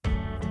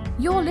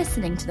You're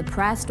listening to the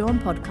Prayer Storm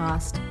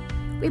podcast.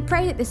 We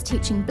pray that this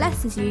teaching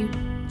blesses you,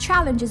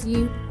 challenges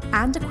you,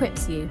 and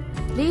equips you,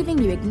 leaving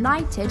you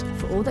ignited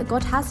for all that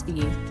God has for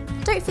you.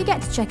 Don't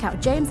forget to check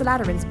out James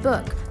Aladarin's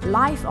book,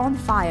 Life on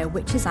Fire,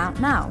 which is out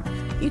now.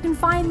 You can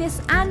find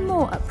this and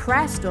more at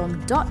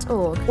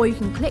prayerstorm.org, or you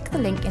can click the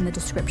link in the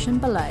description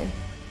below.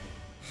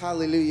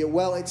 Hallelujah.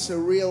 Well, it's a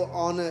real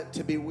honor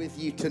to be with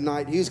you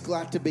tonight. Who's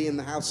glad to be in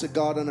the house of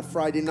God on a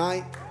Friday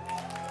night?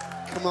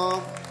 Come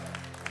on.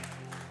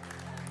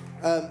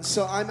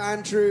 So I'm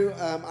Andrew.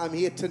 I'm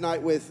here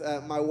tonight with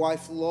my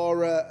wife,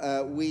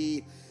 Laura.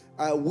 We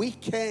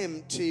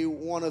came to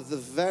one of the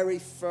very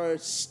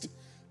first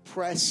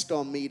Prayer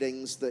Storm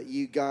meetings that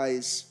you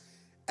guys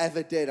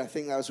ever did. I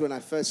think that was when I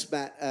first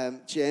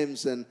met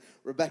James and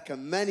Rebecca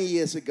many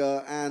years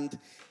ago, and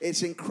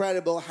it's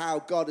incredible how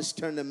God has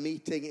turned a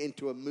meeting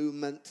into a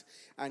movement,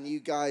 and you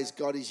guys,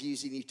 God is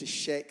using you to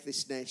shake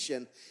this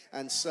nation.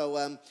 And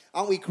so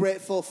aren't we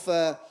grateful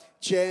for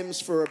James,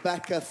 for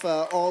Rebecca,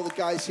 for all the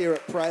guys here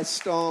at Prayer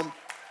Storm?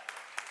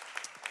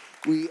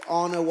 We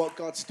honor what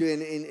God's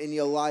doing in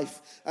your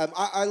life.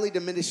 I lead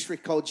a ministry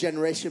called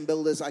Generation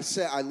Builders. I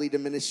say I lead a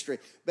ministry.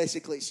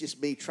 Basically, it's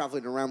just me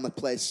traveling around the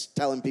place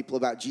telling people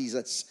about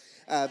Jesus.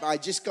 I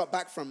just got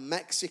back from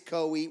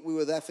Mexico. We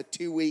were there for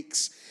 2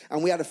 weeks,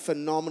 and we had a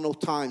phenomenal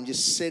time,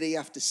 just city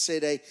after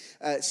city.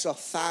 Saw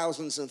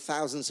thousands and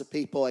thousands of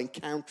people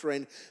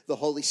encountering the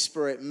Holy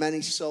Spirit,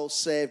 many souls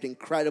saved,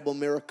 incredible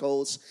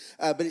miracles.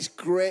 But it's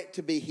great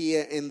to be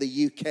here in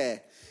the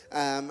UK.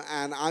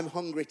 And I'm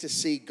hungry to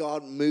see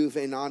God move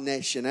in our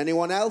nation.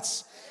 Anyone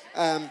else?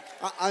 I'm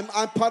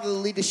part of the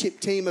leadership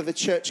team of a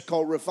church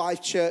called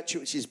Revive Church,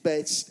 which is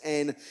based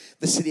in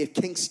the city of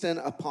Kingston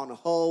upon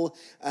Hull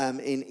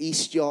in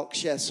East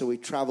Yorkshire. So we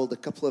traveled a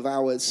couple of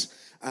hours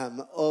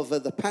over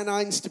the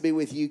Pennines to be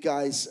with you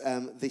guys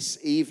this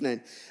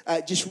evening.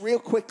 Just real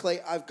quickly,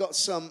 I've got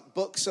some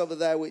books over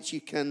there which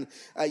you can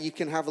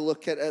have a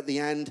look at the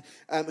end.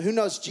 Who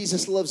knows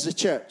Jesus Loves the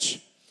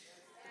Church?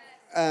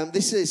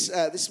 This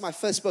is my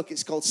first book.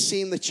 It's called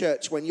Seeing the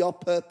Church, When Your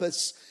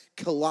Purpose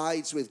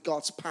Collides with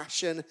God's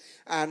Passion.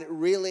 And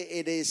really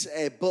it is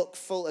a book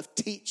full of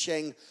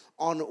teaching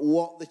on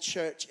what the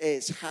church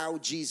is, how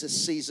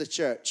Jesus sees the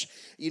church.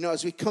 You know,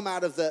 as we come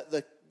out of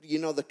the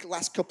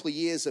last couple of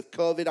years of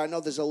COVID, I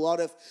know there's a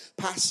lot of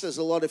pastors,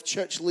 a lot of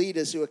church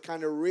leaders who are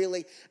kind of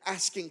really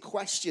asking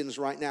questions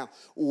right now.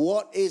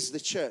 What is the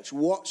church?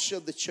 What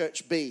should the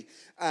church be?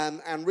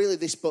 And really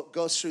this book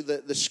goes through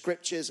the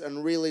scriptures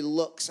and really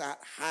looks at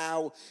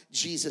how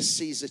Jesus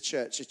sees the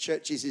church. The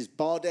church is his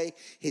body,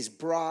 his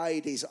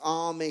bride, his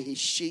army, his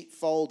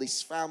sheepfold,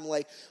 his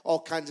family, all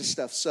kinds of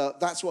stuff. So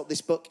that's what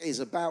this book is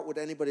about. Would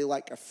anybody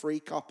like a free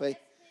copy?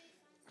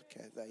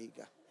 Okay, there you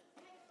go.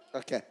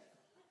 Okay.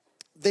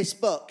 This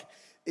book,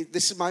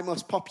 this is my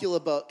most popular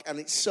book, and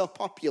it's so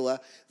popular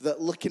that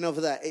looking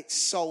over there, it's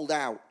sold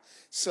out.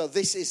 So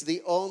this is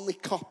the only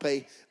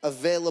copy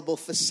available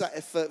for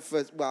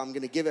I'm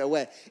going to give it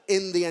away,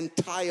 in the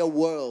entire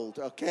world,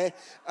 okay?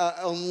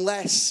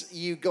 Unless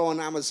you go on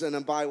Amazon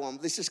and buy one.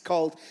 This is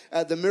called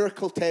The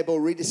Miracle Table,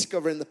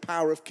 Rediscovering the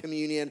Power of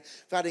Communion.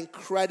 I've had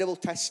incredible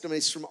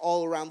testimonies from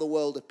all around the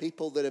world of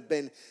people that have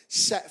been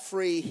set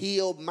free,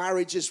 healed,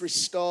 marriages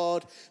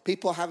restored,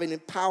 people having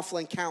powerful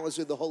encounters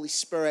with the Holy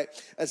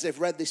Spirit as they've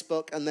read this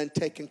book and then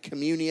taken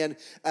communion.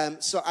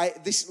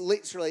 This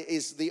literally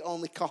is the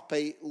only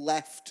copy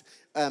left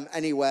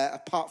anywhere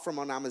apart from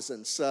on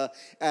Amazon. So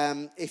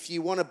if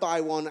you want to buy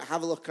one,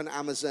 have a look on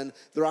Amazon.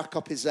 There are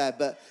copies there,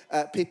 but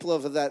people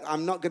over there,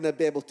 I'm not going to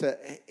be able to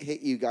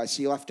hit you guys,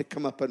 so you'll have to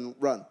come up and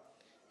run.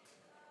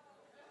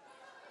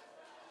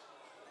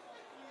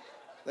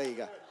 There you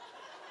go.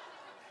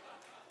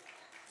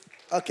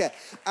 Okay,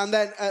 and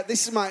then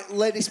this is my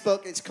latest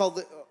book. It's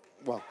called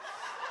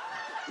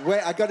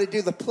wait, I got to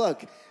do the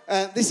plug.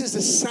 This is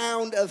the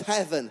sound of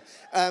heaven.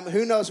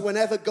 Who knows,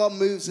 whenever God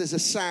moves, there's a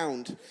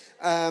sound.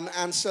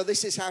 And so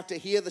this is how to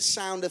hear the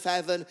sound of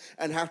heaven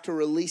and how to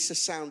release the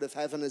sound of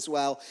heaven as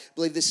well. I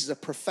believe this is a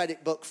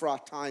prophetic book for our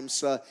time,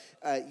 so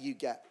you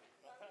get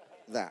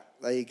that.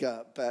 There you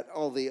go. But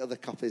all the other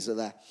copies are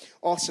there.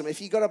 Awesome.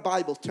 If you've got a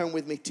Bible, turn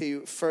with me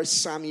to 1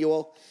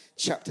 Samuel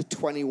chapter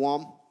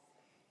 21.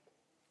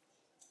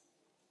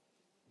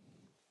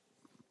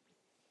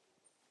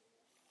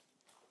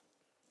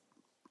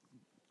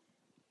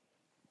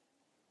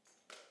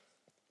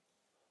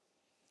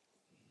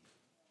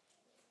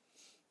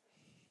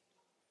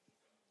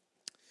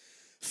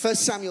 1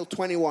 Samuel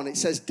 21, it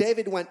says,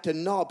 David went to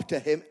Nob to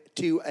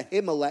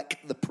Ahimelech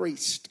the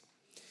priest.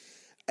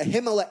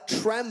 Ahimelech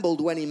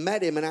trembled when he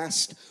met him and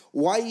asked,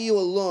 why are you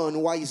alone?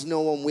 Why is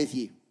no one with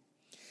you?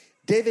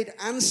 David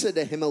answered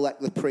Ahimelech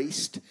the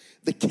priest,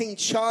 the king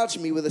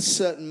charged me with a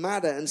certain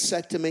matter and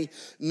said to me,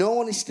 no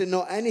one is to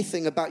know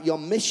anything about your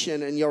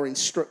mission and your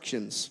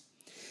instructions.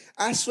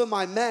 As for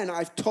my men,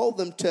 I've told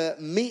them to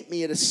meet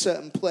me at a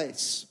certain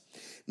place.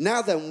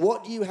 Now then,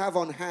 what do you have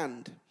on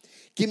hand?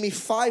 Give me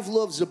 5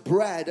 loaves of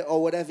bread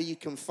or whatever you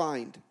can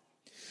find.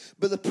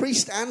 But the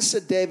priest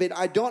answered David,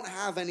 I don't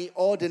have any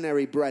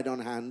ordinary bread on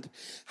hand.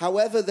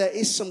 However, there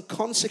is some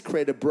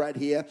consecrated bread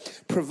here,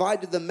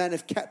 provided the men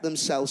have kept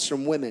themselves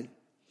from women.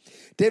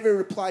 David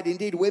replied,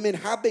 indeed, women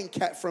have been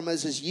kept from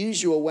us as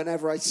usual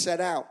whenever I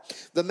set out.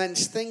 The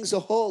men's things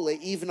are holy,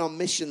 even on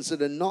missions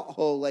that are not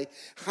holy.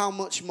 How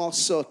much more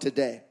so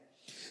today?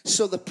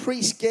 So the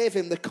priest gave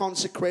him the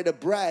consecrated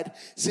bread,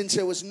 since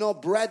there was no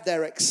bread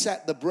there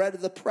except the bread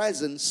of the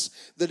presence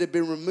that had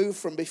been removed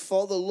from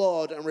before the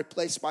Lord and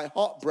replaced by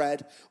hot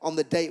bread on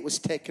the day it was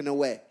taken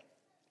away.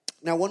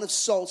 Now one of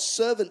Saul's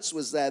servants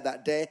was there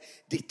that day,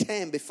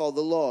 detained before the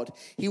Lord.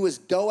 He was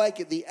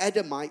Doeg the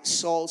Edomite,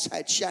 Saul's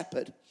head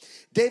shepherd.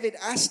 David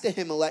asked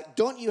Ahimelech,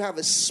 don't you have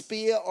a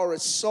spear or a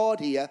sword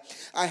here?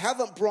 I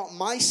haven't brought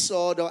my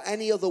sword or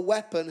any other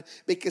weapon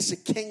because the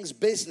king's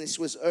business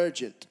was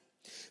urgent.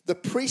 The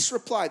priest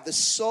replied, the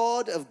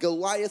sword of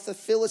Goliath the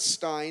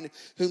Philistine,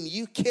 whom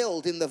you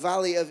killed in the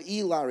valley of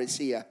Elah, is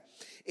here.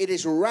 It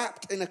is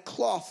wrapped in a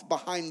cloth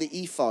behind the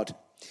ephod.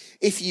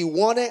 If you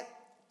want it,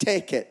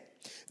 take it.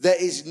 There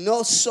is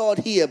no sword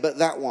here but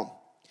that one.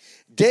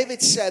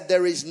 David said,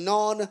 there is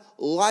none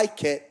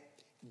like it.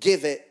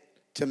 Give it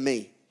to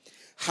me.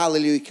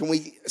 Hallelujah. Can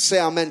we say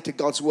amen to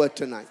God's word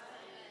tonight?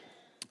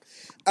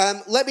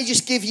 Let me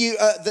just give you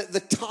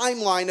the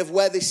timeline of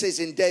where this is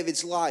in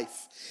David's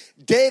life.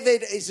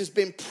 David has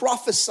been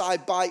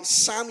prophesied by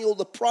Samuel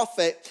the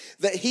prophet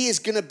that he is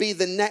going to be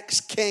the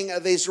next king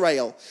of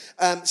Israel.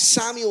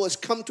 Samuel has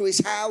come to his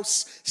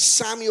house.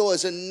 Samuel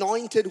has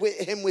anointed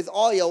him with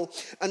oil.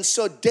 And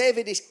so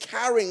David is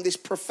carrying this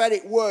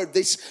prophetic word,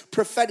 this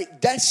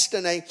prophetic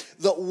destiny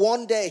that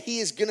one day he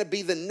is going to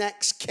be the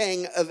next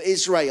king of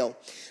Israel.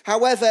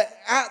 However,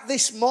 at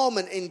this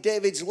moment in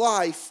David's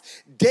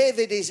life,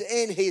 David is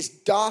in his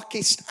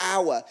darkest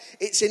hour.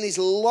 It's in his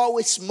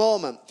lowest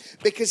moment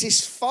because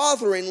his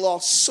father-in-law,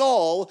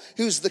 Saul,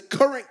 who's the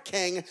current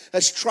king,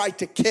 has tried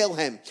to kill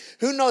him.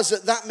 Who knows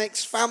that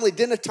makes family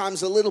dinner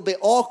times a little bit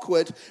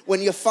awkward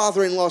when your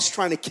father-in-law is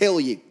trying to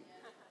kill you.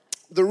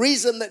 The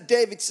reason that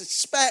David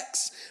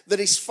suspects that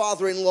his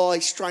father-in-law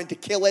is trying to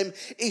kill him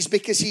is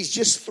because he's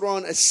just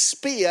thrown a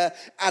spear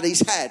at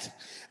his head.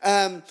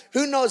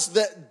 Who knows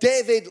that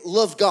David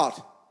loved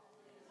God?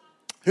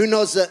 Who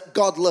knows that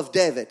God loved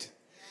David?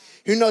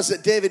 Who knows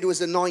that David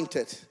was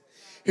anointed?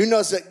 Who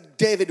knows that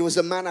David was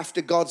a man after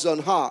God's own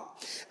heart?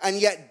 And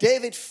yet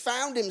David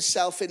found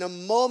himself in a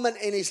moment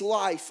in his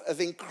life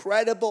of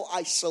incredible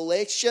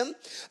isolation,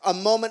 a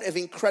moment of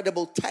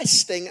incredible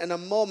testing, and a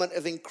moment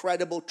of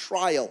incredible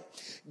trial.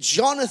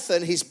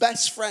 Jonathan, his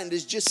best friend,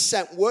 has just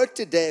sent word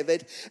to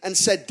David and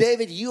said,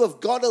 David, you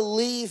have got to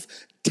leave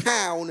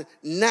town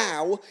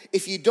now.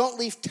 If you don't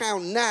leave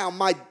town now,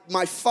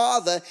 my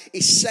father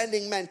is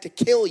sending men to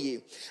kill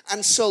you.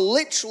 And so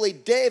literally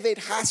David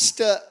has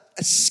to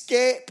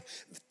escape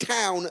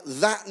town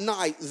that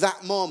night,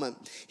 that moment.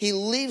 He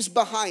leaves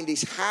behind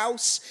his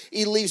house.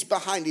 He leaves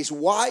behind his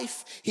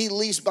wife. He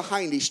leaves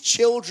behind his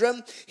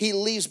children. He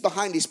leaves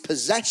behind his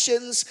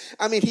possessions.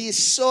 I mean, he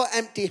is so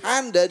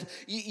empty-handed.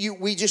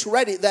 We just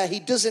read it there. He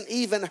doesn't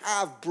even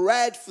have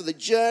bread for the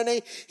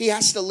journey. He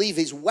has to leave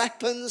his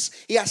weapons.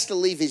 He has to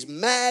leave his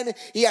men.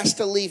 He has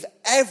to leave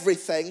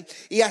everything.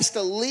 He has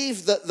to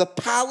leave the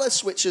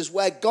palace, which is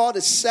where God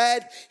has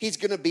said he's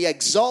going to be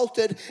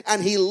exalted.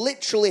 And he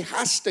literally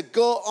has to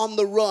go on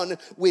the road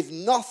with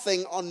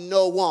nothing on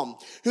no one.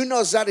 Who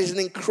knows that is an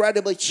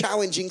incredibly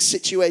challenging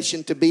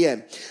situation to be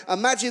in.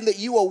 Imagine that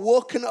you are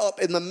woken up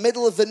in the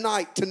middle of the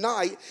night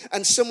tonight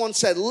and someone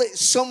said,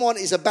 someone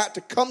is about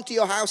to come to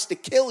your house to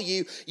kill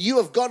you. You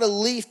have got to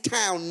leave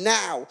town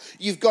now.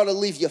 You've got to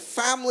leave your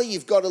family.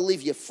 You've got to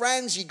leave your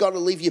friends. You've got to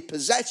leave your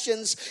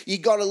possessions.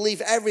 You've got to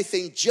leave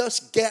everything.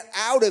 Just get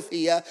out of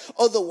here.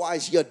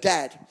 Otherwise, you're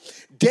dead.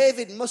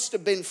 David must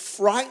have been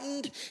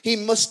frightened. He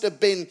must have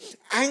been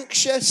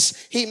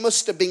anxious. He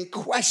must have been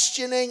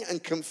questioning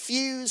and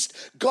confused.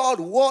 God,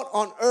 what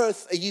on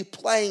earth are you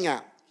playing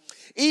at?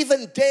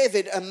 Even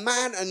David, a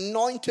man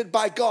anointed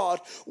by God,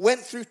 went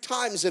through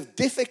times of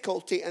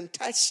difficulty and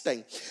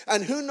testing.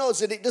 And who knows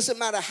that it doesn't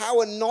matter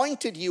how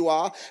anointed you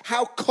are,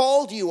 how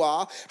called you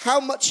are, how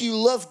much you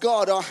love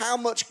God or how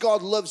much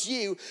God loves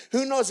you.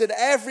 Who knows that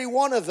every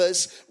one of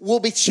us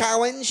will be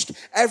challenged.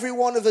 Every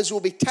one of us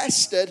will be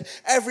tested.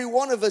 Every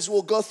one of us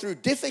will go through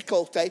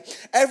difficulty.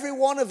 Every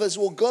one of us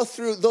will go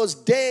through those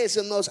days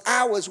and those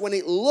hours when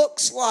it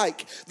looks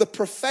like the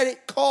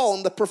prophetic call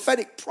and the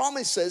prophetic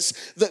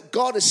promises that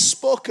God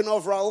has spoken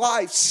over our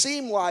lives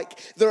seem like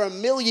they're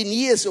 1,000,000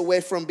 years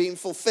away from being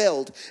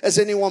fulfilled. Has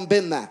anyone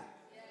been there?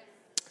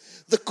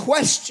 The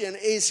question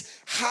is,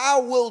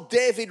 how will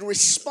David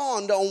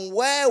respond, and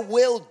where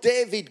will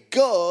David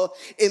go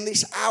in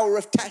this hour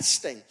of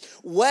testing?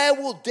 Where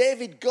will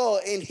David go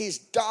in his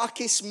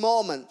darkest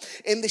moment,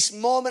 in this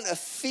moment of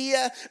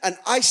fear and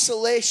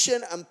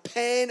isolation and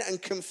pain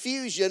and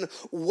confusion?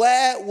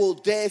 Where will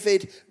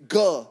David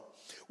go?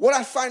 what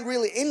I find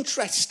really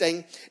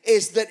interesting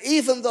is that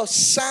even though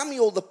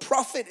Samuel the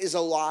prophet is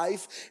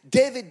alive,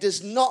 David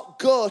does not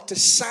go to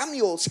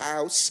Samuel's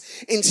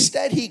house.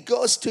 Instead, he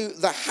goes to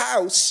the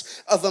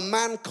house of a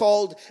man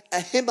called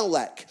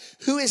Ahimelech.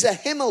 Who is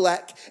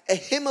Ahimelech?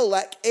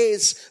 Ahimelech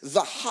is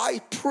the high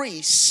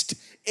priest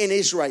in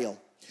Israel.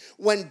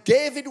 When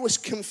David was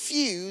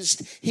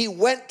confused, he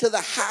went to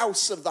the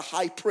house of the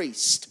high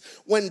priest.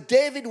 When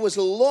David was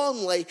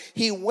lonely,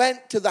 he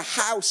went to the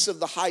house of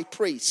the high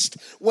priest.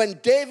 When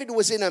David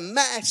was in a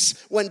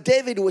mess, when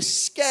David was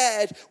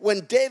scared,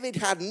 when David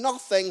had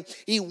nothing,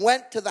 he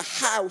went to the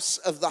house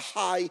of the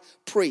high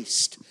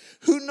priest.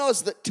 Who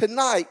knows that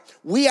tonight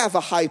we have a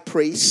high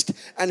priest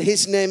and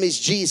his name is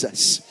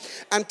Jesus.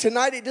 And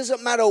tonight it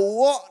doesn't matter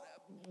what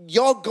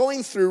you're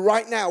going through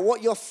right now,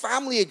 what your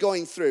family are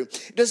going through.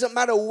 It doesn't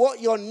matter what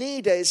your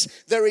need is.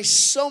 There is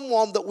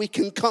someone that we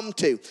can come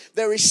to.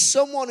 There is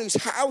someone whose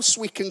house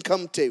we can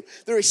come to.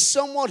 There is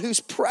someone whose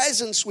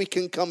presence we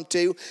can come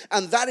to,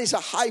 and that is a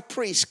high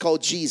priest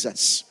called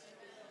Jesus.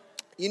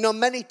 You know,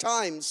 many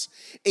times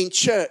in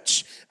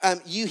church,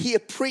 you hear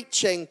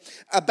preaching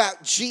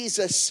about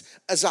Jesus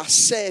as our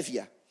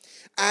Savior.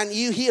 And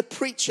you hear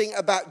preaching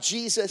about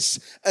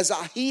Jesus as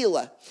our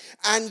healer.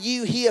 And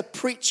you hear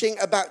preaching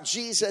about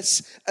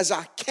Jesus as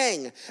our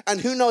king. And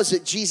who knows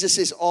that Jesus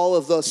is all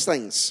of those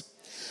things.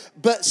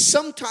 But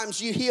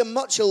sometimes you hear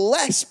much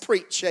less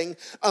preaching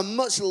and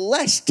much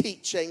less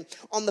teaching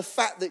on the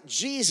fact that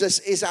Jesus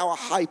is our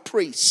high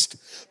priest.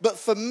 But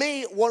for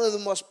me, one of the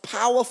most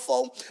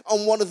powerful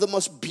and one of the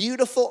most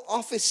beautiful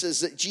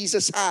offices that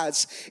Jesus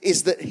has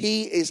is that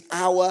he is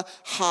our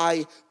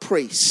high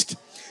priest.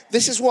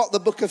 This is what the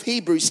book of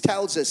Hebrews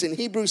tells us in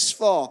Hebrews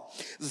 4.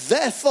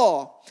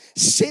 Therefore,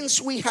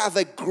 since we have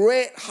a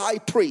great high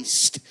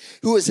priest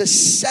who has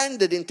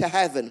ascended into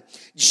heaven,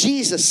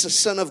 Jesus, the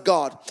Son of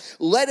God,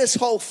 let us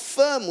hold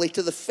firmly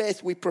to the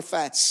faith we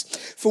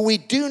profess. For we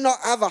do not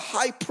have a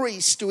high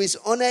priest who is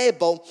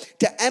unable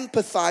to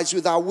empathize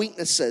with our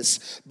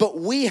weaknesses, but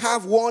we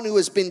have one who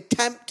has been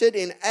tempted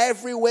in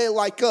every way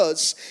like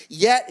us,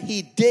 yet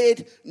he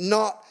did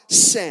not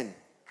sin.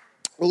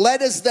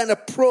 Let us then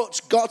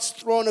approach God's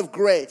throne of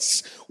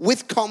grace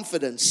with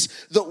confidence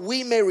that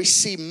we may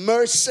receive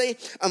mercy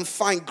and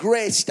find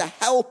grace to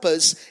help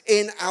us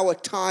in our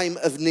time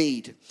of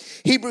need.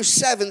 Hebrews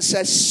 7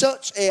 says,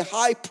 such a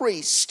high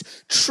priest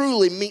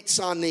truly meets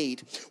our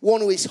need.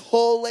 One who is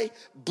holy,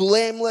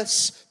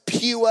 blameless,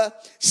 pure,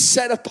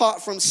 set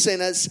apart from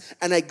sinners,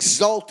 and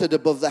exalted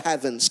above the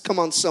heavens. Come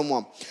on,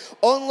 someone.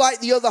 Unlike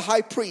the other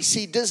high priests,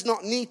 he does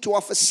not need to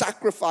offer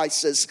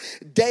sacrifices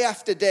day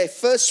after day,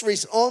 first for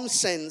his own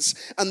sins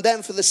and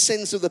then for the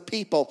sins of the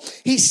people.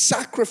 He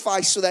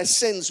sacrificed for their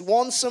sins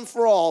once and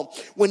for all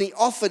when he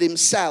offered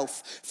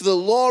himself. For the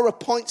law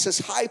appoints as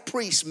high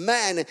priests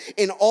men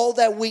in all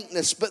their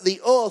weakness, but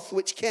the oath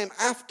which came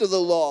after the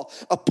law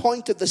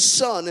appointed the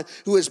Son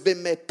who has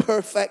been made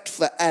perfect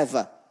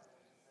forever.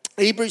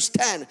 Hebrews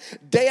 10,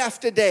 day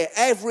after day,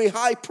 every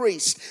high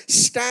priest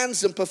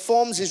stands and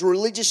performs his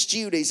religious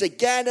duties.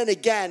 Again and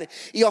again,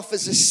 he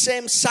offers the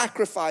same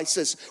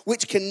sacrifices,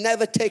 which can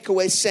never take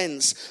away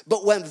sins.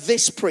 But when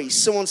this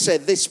priest, someone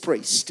said this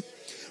priest,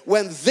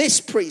 when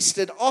this priest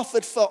had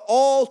offered for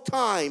all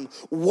time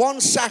one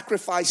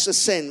sacrifice for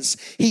sins,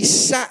 he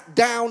sat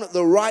down at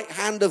the right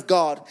hand of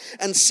God.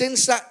 And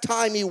since that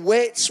time, he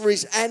waits for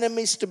his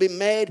enemies to be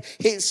made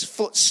his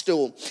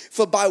footstool.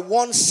 For by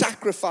one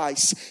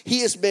sacrifice, he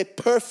has made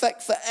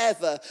perfect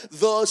forever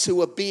those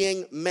who are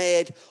being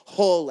made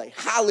holy.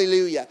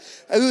 Hallelujah.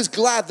 Who's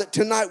glad that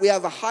tonight we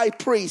have a high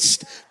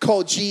priest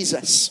called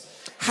Jesus?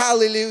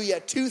 Hallelujah.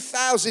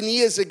 2,000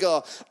 years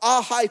ago,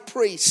 our high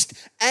priest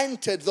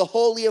entered the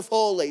Holy of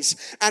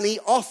Holies and he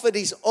offered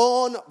his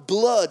own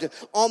blood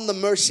on the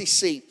mercy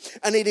seat.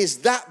 And it is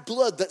that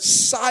blood that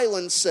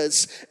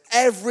silences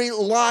every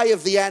lie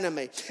of the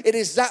enemy. It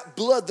is that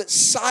blood that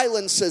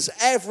silences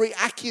every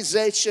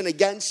accusation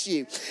against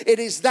you. It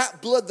is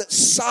that blood that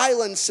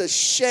silences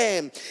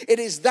shame. It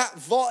is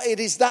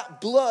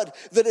that blood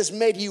that has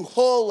made you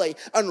holy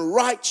and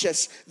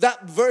righteous.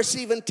 That verse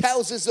even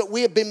tells us that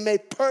we have been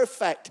made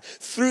perfect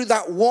through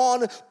that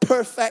one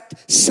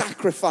perfect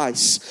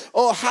sacrifice.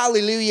 Oh,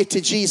 hallelujah to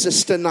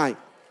Jesus tonight.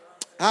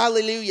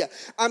 Hallelujah.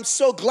 I'm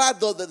so glad,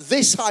 though, that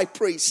this high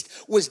priest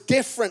was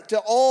different to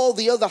all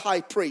the other high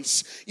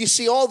priests. You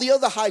see, all the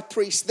other high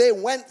priests, they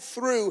went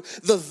through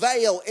the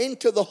veil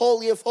into the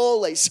Holy of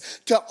Holies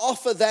to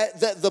offer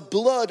the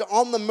blood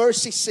on the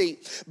mercy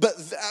seat. But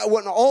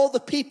when all the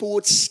people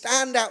would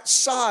stand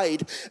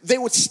outside, they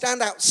would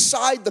stand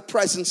outside the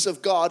presence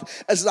of God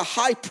as the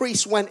high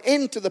priest went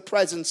into the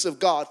presence of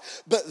God.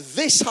 But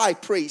this high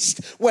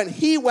priest, when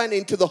he went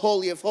into the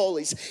Holy of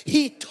Holies,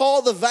 he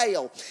tore the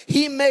veil.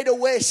 He made a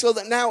way way so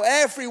that now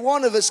every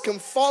one of us can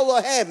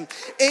follow him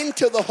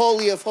into the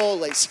Holy of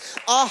Holies.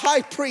 Our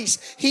high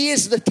priest, he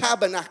is the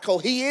tabernacle.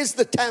 He is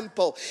the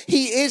temple.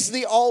 He is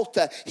the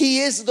altar. He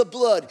is the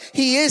blood.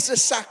 He is the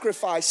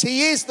sacrifice.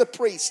 He is the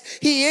priest.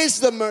 He is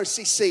the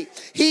mercy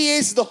seat. He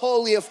is the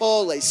Holy of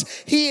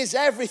Holies. He is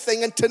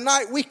everything. And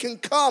tonight we can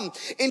come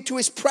into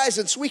his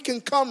presence. We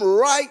can come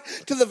right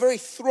to the very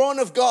throne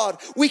of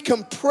God. We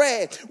can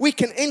pray. We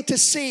can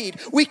intercede.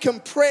 We can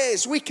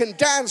praise. We can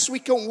dance. We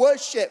can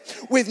worship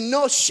with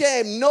no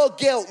shame, no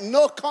guilt,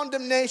 no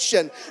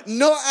condemnation,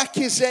 no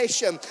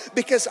accusation,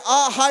 because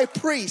our high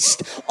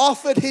priest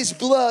offered his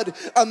blood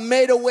and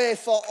made a way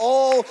for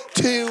all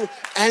to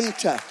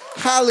enter.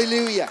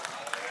 Hallelujah.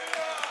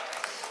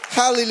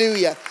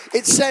 Hallelujah.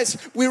 It says,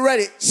 we read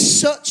it,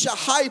 such a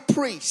high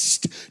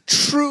priest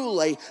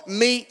truly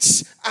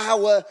meets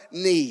our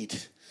need.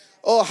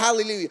 Oh,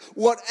 hallelujah.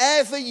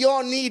 Whatever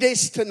your need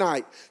is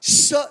tonight,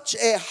 such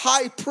a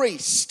high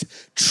priest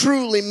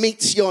truly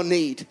meets your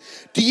need.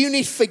 Do you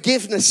need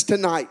forgiveness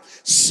tonight?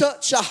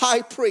 Such a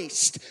high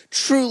priest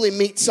truly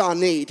meets our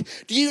need.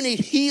 Do you need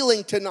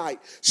healing tonight?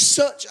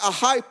 Such a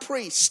high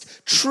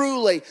priest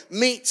truly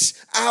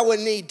meets our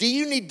need. Do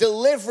you need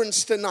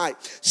deliverance tonight?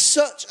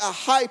 Such a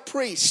high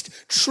priest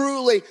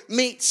truly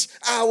meets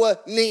our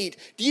need.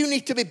 Do you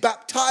need to be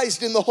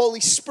baptized in the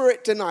Holy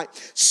Spirit tonight?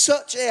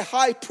 Such a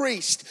high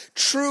priest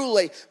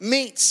truly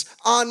meets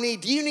our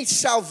need. Do you need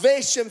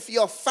salvation for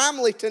your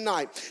family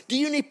tonight? Do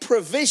you need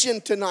provision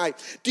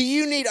tonight? Do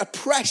you need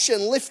oppression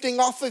lifting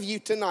off of you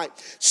tonight?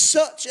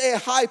 Such a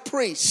high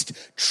priest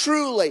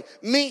truly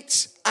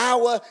meets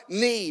our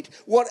need.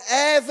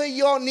 Whatever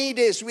your need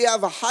is, we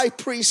have a high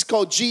priest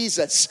called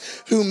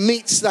Jesus who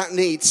meets that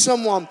need.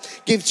 Someone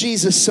give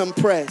Jesus some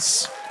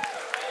praise.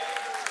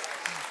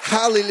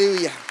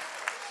 Hallelujah.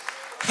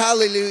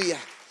 Hallelujah.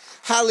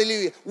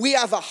 Hallelujah. We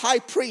have a high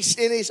priest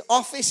in his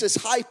office as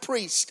high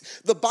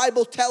priest. The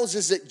Bible tells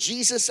us that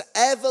Jesus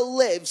ever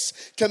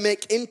lives to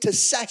make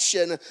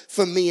intercession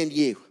for me and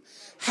you.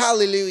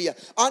 Hallelujah.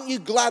 Aren't you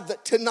glad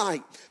that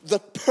tonight the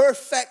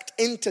perfect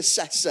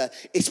intercessor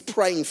is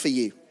praying for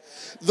you?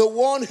 The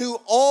one who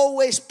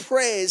always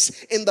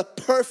prays in the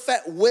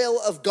perfect will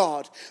of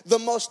God, the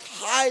most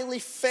highly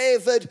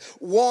favored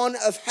one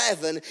of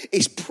heaven,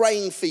 is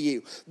praying for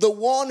you. The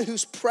one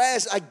whose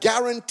prayers are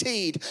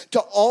guaranteed to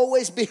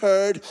always be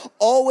heard,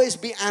 always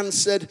be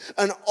answered,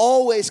 and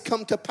always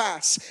come to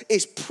pass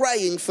is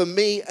praying for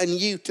me and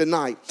you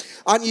tonight.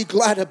 Aren't you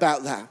glad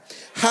about that?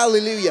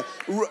 Hallelujah.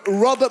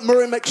 Robert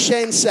Murray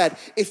McShane said,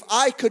 if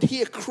I could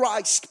hear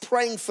Christ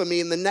praying for me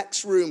in the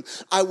next room,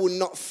 I would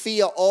not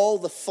fear all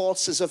the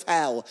forces of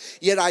hell.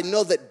 Yet I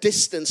know that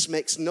distance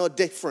makes no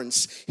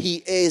difference.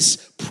 He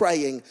is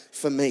praying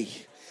for me.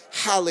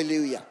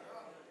 Hallelujah.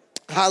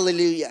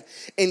 Hallelujah.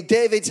 In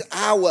David's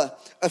hour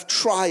of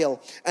trial,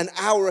 an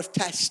hour of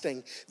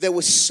testing, there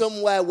was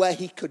somewhere where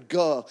he could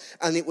go,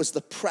 and it was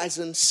the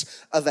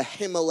presence of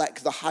Ahimelech,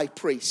 the high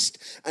priest.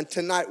 And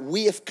tonight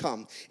we have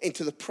come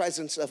into the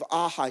presence of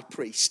our high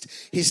priest.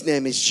 His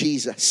name is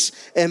Jesus.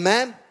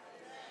 Amen.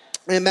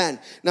 Amen.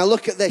 Now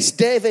look at this.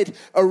 David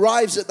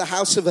arrives at the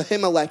house of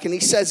Ahimelech, and he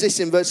says this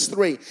in verse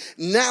 3.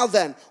 Now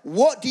then,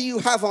 what do you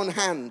have on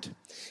hand?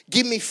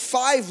 Give me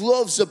 5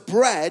 loaves of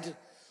bread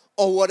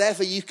or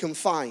whatever you can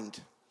find.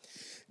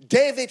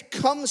 David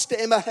comes to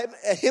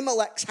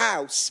Ahimelech's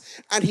house,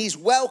 and he's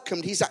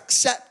welcomed, he's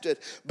accepted.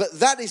 But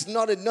that is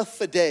not enough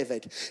for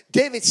David.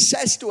 David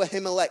says to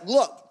Ahimelech,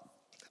 look,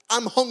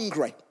 I'm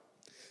hungry.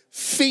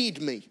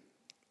 Feed me.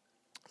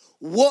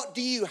 What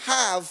do you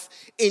have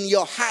in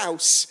your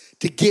house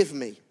to give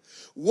me?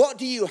 What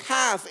do you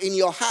have in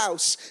your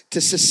house to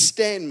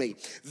sustain me?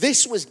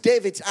 This was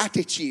David's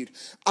attitude.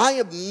 I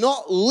am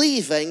not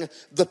leaving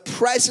the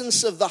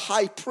presence of the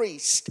high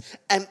priest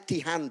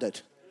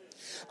empty-handed.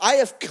 I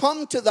have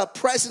come to the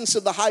presence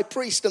of the high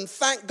priest, and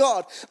thank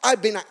God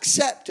I've been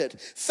accepted.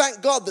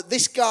 Thank God that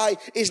this guy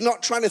is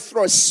not trying to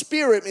throw a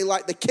spear at me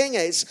like the king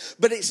is,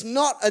 but it's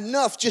not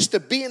enough just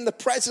to be in the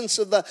presence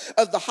of the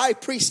high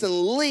priest and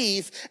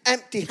leave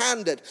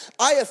empty-handed.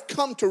 I have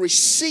come to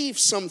receive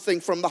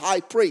something from the high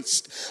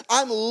priest.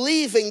 I'm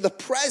leaving the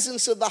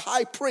presence of the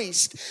high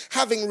priest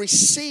having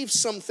received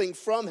something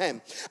from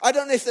him. I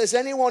don't know if there's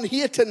anyone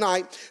here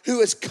tonight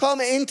who has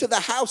come into the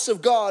house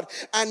of God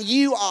and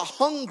you are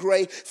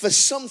hungry for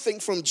something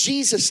from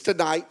Jesus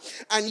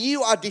tonight, and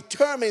you are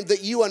determined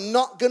that you are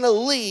not going to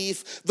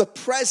leave the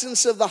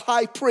presence of the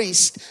high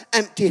priest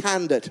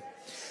empty-handed.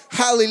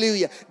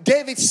 Hallelujah.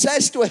 David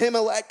says to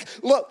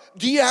Ahimelech, look,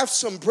 do you have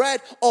some bread,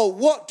 or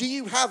what do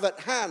you have at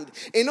hand?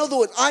 In other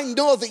words, I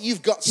know that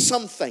you've got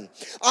something.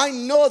 I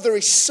know there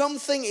is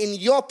something in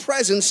your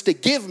presence to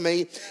give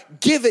me.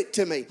 Give it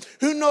to me.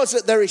 Who knows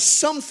that there is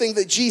something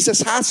that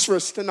Jesus has for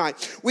us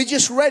tonight? We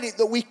just read it,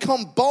 that we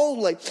come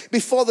boldly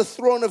before the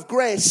throne of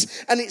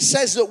grace, and it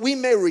says that we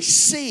may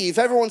receive.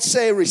 Everyone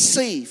say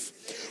receive.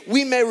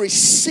 we may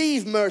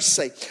receive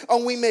mercy,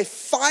 and we may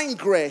find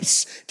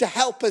grace to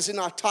help us in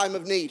our time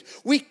of need.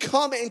 We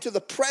come into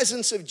the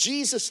presence of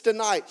Jesus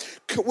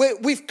tonight.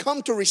 We've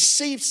come to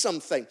receive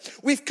something.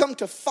 We've come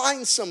to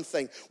find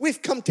something.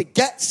 We've come to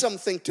get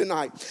something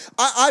tonight.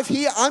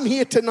 I'm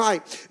here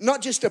tonight,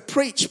 not just to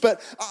preach,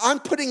 but I'm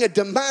putting a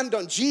demand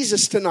on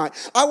Jesus tonight.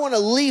 I want to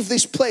leave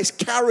this place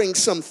carrying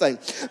something.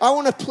 I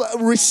want to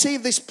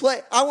receive this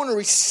place. I want to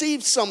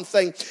receive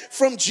something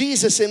from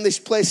Jesus in this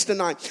place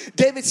tonight.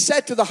 David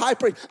said to the high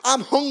priest,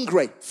 I'm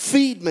hungry,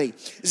 feed me.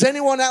 Is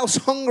anyone else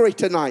hungry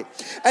tonight?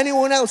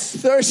 Anyone else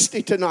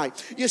thirsty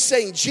tonight? You're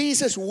saying,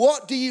 Jesus,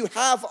 what do you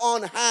have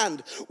on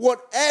hand?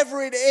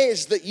 Whatever it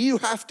is that you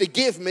have to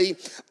give me,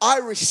 I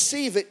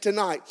receive it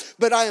tonight.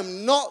 But I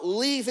am not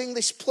leaving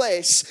this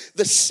place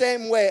the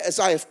same way as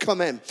I have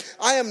come in.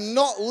 I am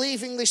not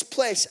leaving this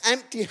place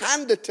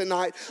empty-handed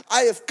tonight.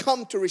 I have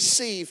come to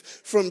receive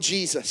from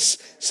Jesus.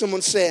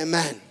 Someone say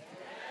amen.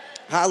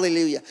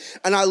 Hallelujah.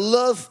 And I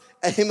love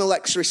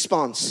Ahimelech's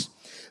response.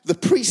 The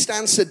priest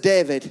answered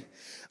David,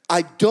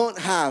 I don't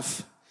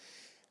have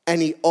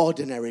any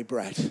ordinary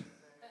bread.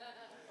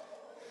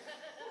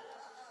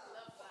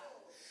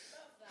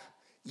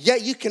 Yeah,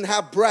 you can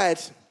have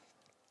bread,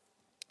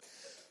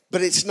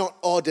 but it's not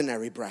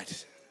ordinary bread.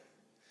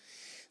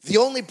 The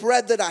only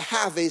bread that I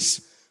have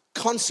is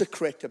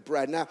consecrated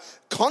bread. Now,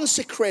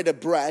 consecrated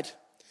bread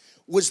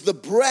was the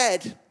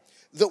bread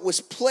that was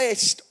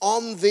placed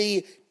on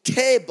the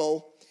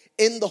table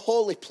in the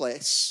holy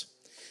place,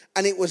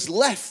 and it was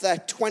left there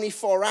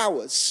 24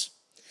 hours.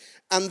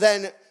 And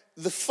then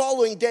the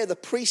following day, the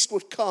priest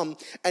would come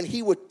and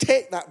he would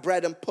take that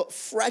bread and put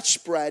fresh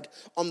bread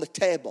on the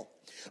table.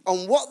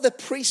 And what the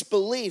priest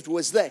believed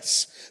was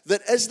this,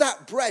 that as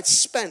that bread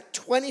spent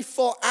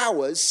 24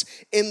 hours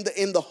in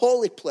the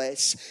holy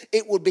place,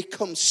 it would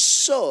become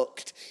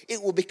soaked,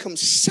 it would become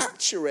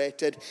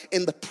saturated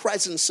in the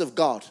presence of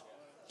God.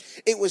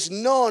 It was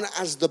known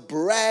as the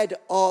bread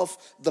of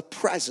the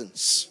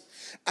presence.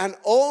 And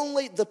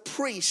only the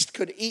priest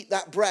could eat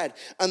that bread.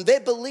 And they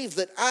believed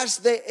that as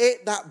they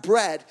ate that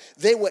bread,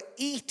 they were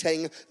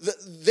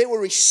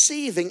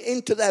receiving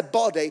into their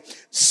body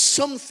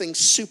something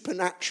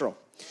supernatural,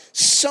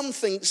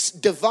 something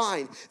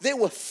divine. They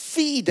were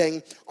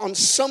feeding on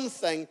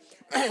something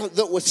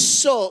that was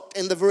soaked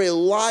in the very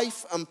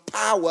life and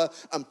power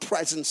and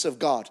presence of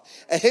God.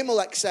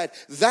 Ahimelech said,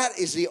 that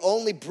is the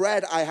only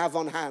bread I have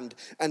on hand.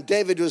 And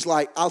David was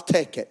like, I'll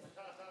take it.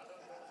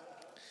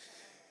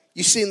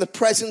 You see, in the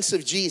presence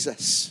of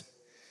Jesus,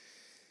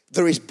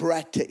 there is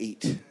bread to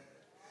eat.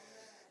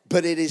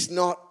 But it is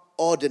not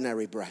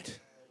ordinary bread.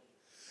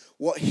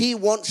 What he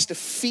wants to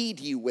feed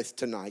you with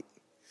tonight,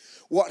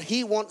 what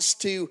he wants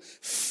to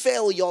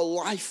fill your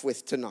life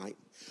with tonight,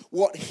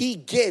 what he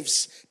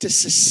gives to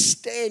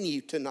sustain you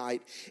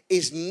tonight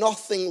is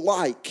nothing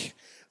like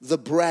the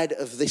bread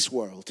of this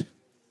world.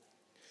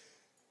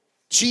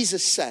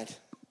 Jesus said,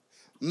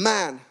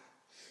 man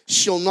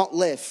shall not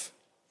live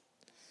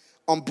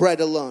on bread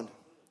alone,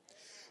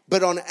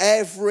 but on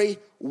every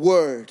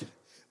word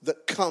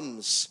that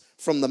comes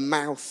from the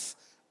mouth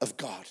of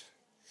God.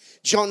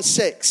 John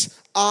 6,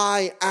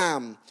 I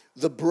am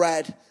the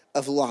bread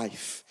of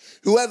life.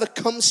 Whoever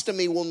comes to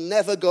me will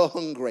never go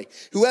hungry.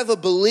 Whoever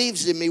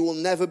believes in me will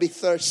never be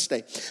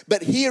thirsty.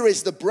 But here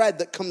is the bread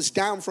that comes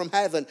down from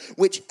heaven,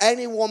 which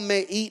anyone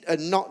may eat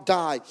and not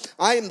die.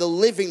 I am the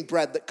living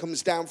bread that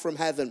comes down from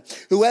heaven.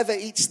 Whoever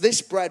eats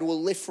this bread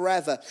will live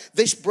forever.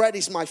 This bread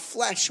is my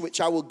flesh, which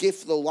I will give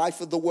for the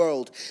life of the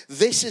world.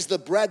 This is the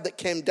bread that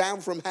came down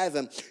from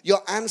heaven.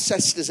 Your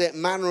ancestors ate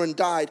manna and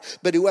died,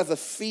 but whoever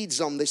feeds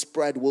on this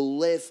bread will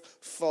live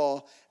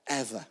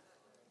forever.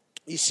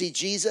 You see,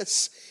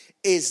 Jesus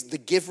is the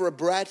giver of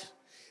bread,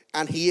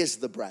 and he is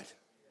the bread.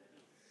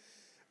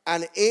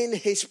 And in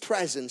his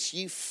presence,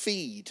 you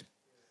feed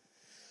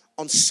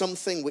on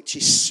something which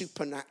is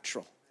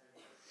supernatural.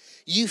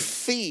 You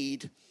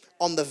feed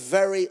on the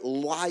very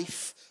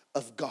life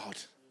of God.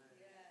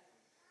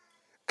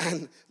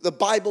 And the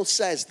Bible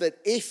says that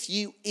if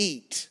you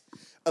eat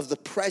of the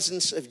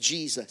presence of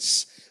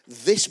Jesus,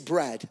 this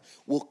bread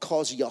will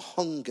cause your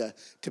hunger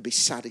to be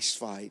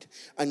satisfied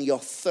and your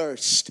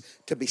thirst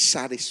to be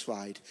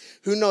satisfied.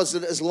 Who knows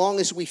that as long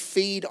as we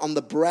feed on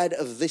the bread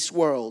of this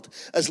world,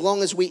 as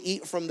long as we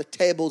eat from the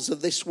tables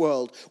of this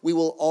world, we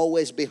will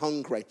always be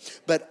hungry.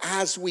 But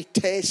as we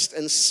taste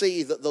and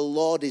see that the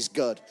Lord is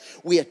good,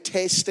 we are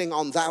tasting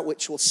on that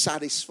which will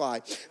satisfy.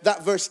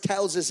 That verse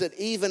tells us that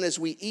even as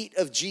we eat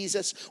of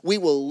Jesus, we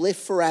will live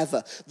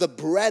forever. The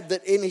bread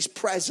that in his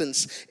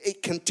presence,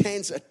 it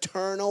contains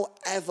eternal,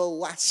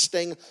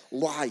 everlasting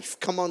life.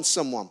 Come on,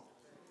 someone.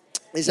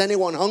 Is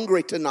anyone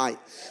hungry tonight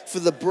for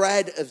the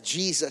bread of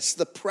Jesus,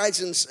 the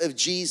presence of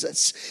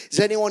Jesus? Is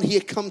anyone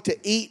here come to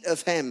eat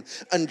of him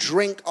and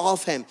drink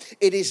of him?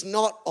 It is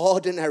not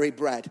ordinary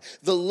bread.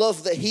 The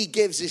love that he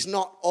gives is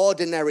not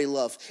ordinary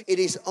love. It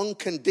is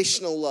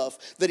unconditional love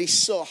that is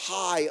so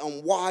high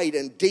and wide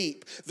and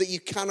deep that you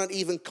cannot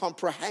even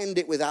comprehend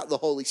it without the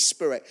Holy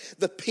Spirit.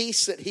 The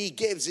peace that he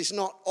gives is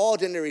not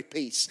ordinary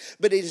peace,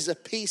 but it is a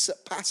peace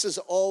that passes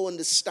all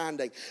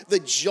understanding. The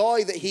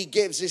joy that he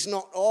gives is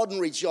not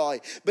ordinary joy,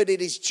 but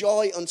it is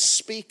joy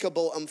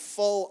unspeakable and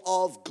full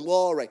of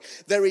glory.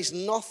 There is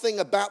nothing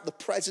about the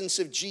presence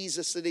of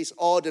Jesus that is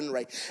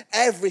ordinary.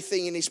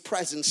 Everything in his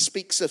presence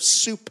speaks of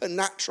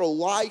supernatural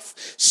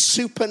life,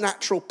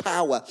 supernatural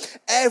power.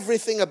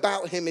 Everything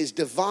about him is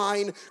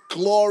divine,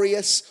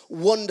 glorious,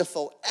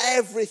 wonderful.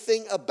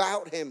 Everything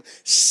about him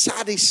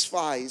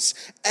satisfies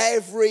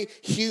every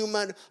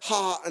human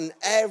heart and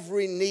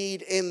every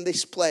need in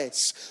this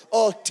place.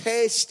 Oh,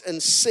 taste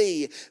and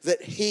see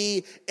that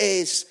he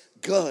is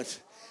good.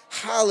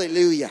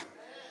 Hallelujah.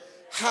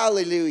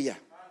 Hallelujah.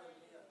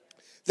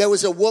 There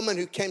was a woman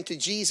who came to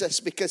Jesus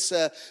because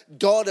her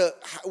daughter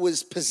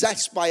was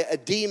possessed by a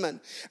demon.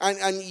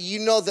 And you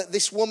know that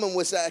this woman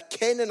was a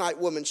Canaanite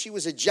woman. She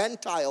was a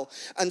Gentile.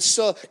 And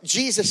so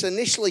Jesus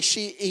initially,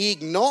 he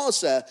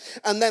ignores her.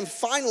 And then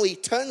finally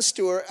turns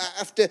to her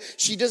after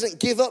she doesn't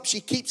give up.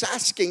 She keeps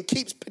asking,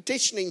 keeps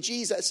petitioning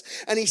Jesus.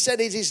 And he said,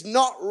 it is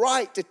not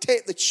right to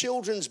take the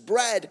children's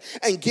bread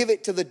and give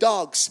it to the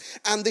dogs.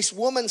 And this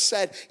woman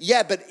said,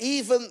 yeah, but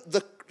even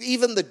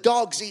the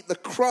dogs eat the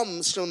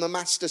crumbs from the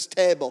master's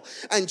table.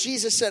 And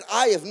Jesus said,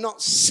 I have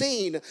not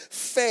seen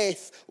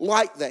faith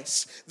like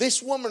this.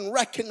 This woman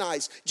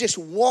recognized just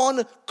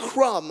one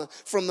crumb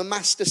from the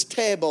master's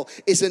table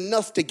is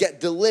enough to get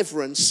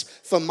deliverance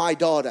for my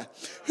daughter.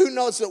 Who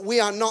knows that we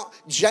are not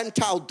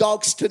Gentile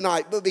dogs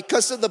tonight, but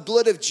because of the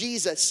blood of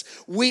Jesus,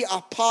 we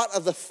are part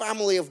of the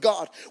family of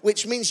God,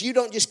 which means you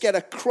don't just get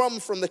a crumb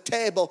from the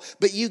table,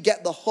 but you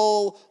get the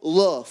whole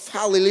loaf.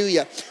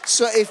 Hallelujah.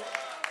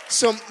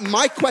 So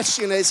my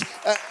question is,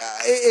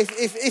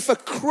 if a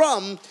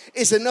crumb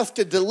is enough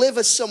to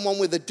deliver someone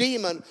with a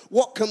demon,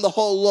 what can the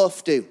whole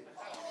loaf do?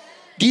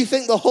 Do you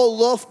think the whole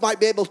loaf might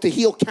be able to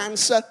heal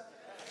cancer?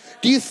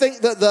 Do you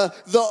think that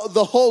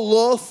the whole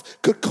loaf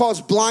could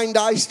cause blind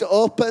eyes to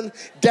open,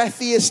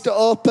 deaf ears to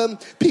open,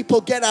 people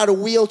get out of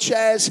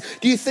wheelchairs?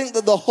 Do you think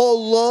that the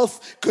whole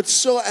loaf could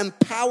so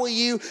empower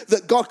you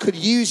that God could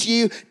use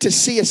you to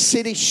see a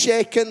city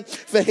shaken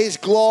for his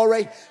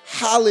glory?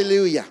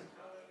 Hallelujah.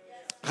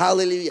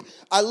 Hallelujah.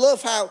 I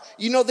love how,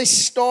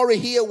 this story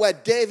here where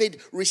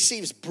David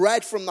receives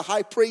bread from the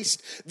high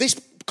priest. This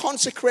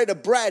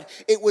consecrated bread,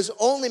 it was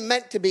only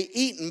meant to be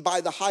eaten by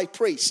the high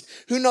priest.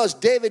 Who knows,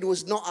 David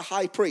was not a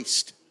high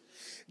priest.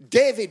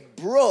 David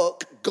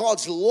broke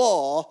God's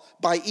law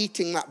by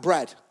eating that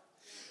bread.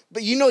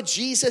 But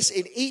Jesus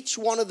in each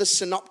one of the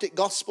synoptic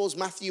gospels,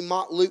 Matthew,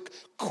 Mark, Luke,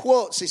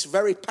 quotes this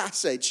very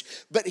passage,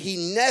 but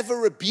he never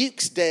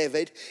rebukes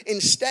David.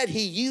 Instead,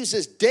 he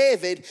uses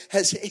David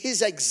as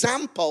his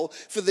example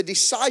for the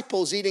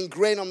disciples eating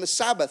grain on the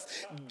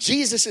Sabbath.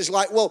 Jesus is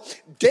like, well,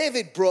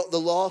 David broke the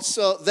law,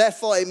 so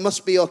therefore it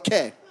must be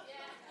okay.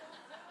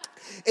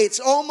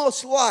 It's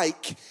almost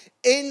like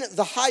in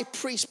the high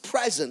priest's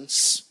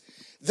presence,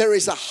 there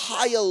is a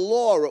higher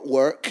law at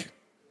work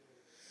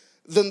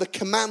than the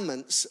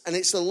commandments, and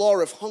it's the law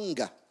of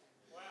hunger.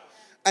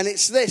 And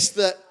it's this,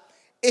 that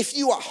if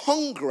you are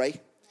hungry,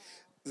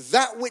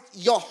 that which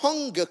your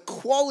hunger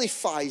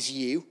qualifies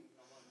you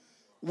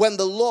when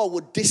the law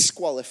would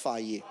disqualify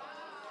you.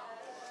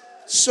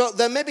 So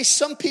there may be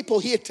some people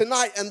here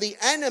tonight and the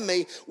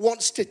enemy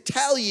wants to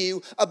tell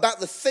you about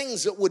the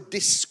things that would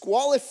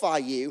disqualify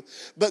you.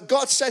 But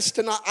God says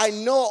tonight, I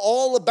know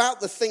all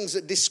about the things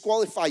that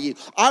disqualify you.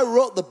 I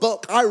wrote the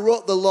book, I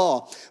wrote the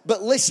law.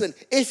 But listen,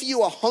 if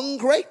you are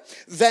hungry,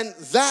 then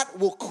that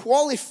will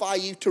qualify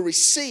you to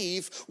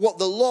receive what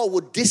the law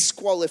would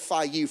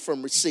disqualify you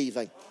from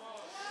receiving.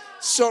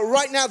 So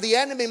right now the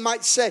enemy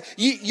might say,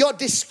 you're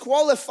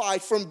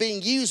disqualified from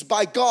being used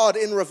by God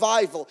in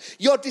revival.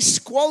 You're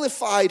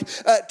disqualified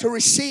to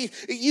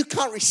receive. You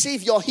can't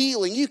receive your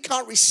healing. You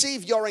can't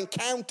receive your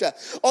encounter.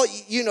 Or,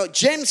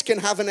 James can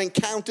have an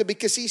encounter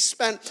because he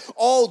spent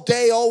all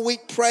day, all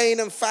week praying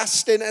and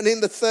fasting and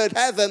in the third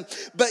heaven.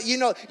 But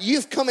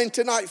you've come in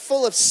tonight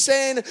full of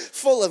sin,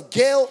 full of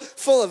guilt,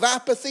 full of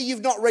apathy.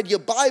 You've not read your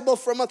Bible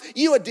for a month.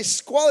 You are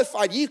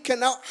disqualified. You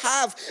cannot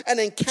have an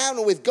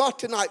encounter with God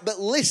tonight. But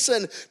listen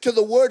to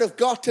the word of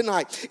God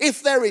tonight.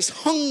 If there is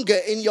hunger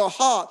in your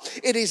heart,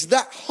 it is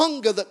that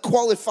hunger that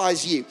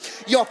qualifies you.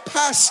 Your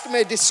past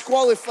may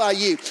disqualify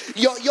you.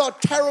 Your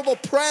terrible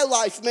prayer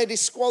life may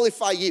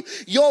disqualify you.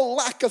 Your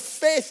lack of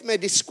faith may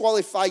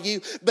disqualify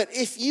you. But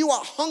if you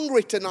are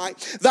hungry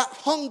tonight, that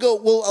hunger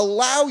will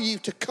allow you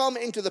to come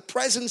into the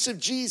presence of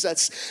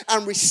Jesus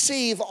and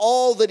receive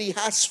all that he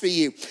has for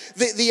you.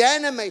 The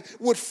enemy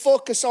would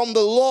focus on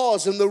the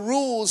laws and the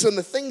rules and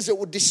the things that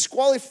would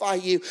disqualify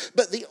you.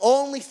 But the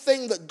only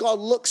thing that God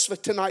looks for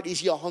tonight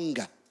is your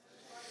hunger.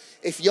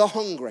 If you're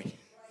hungry,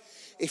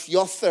 if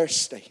you're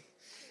thirsty,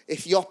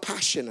 if you're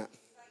passionate,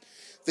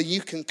 then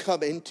you can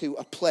come into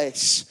a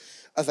place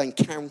of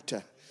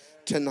encounter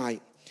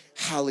tonight.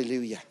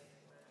 Hallelujah.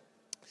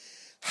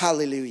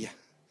 Hallelujah.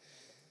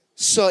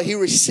 So he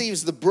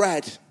receives the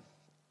bread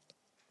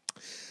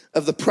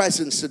of the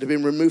presence that had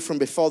been removed from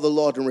before the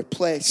Lord and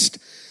replaced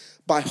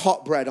by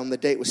hot bread on the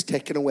day it was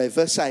taken away.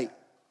 Verse 8.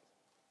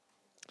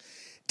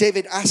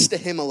 David asked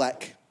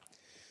Ahimelech,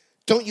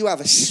 don't you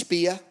have a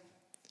spear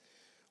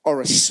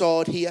or a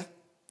sword here?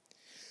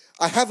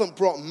 I haven't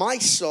brought my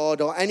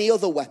sword or any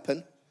other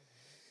weapon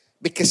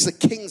because the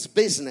king's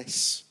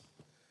business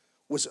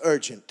was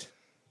urgent.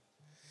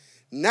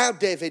 Now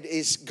David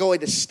is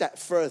going a step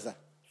further.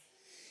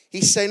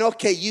 He's saying,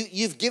 okay,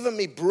 you've given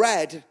me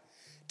bread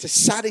to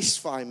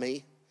satisfy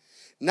me.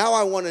 Now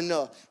I want to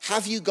know,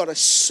 have you got a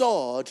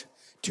sword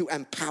to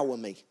empower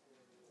me?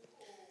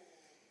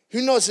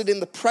 Who knows that in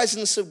the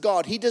presence of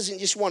God, he doesn't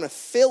just want to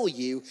fill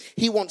you,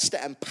 he wants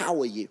to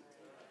empower you.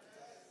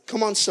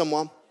 Come on,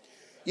 someone.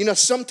 You know,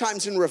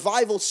 sometimes in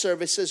revival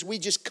services, we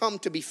just come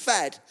to be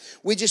fed.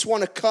 We just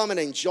want to come and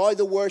enjoy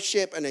the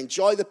worship and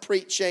enjoy the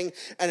preaching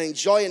and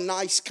enjoy a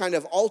nice kind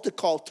of altar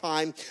call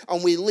time.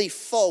 And we leave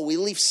full, we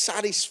leave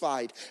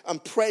satisfied,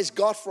 and praise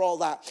God for all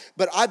that.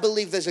 But I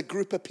believe there's a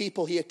group of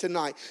people here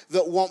tonight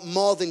that want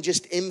more than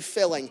just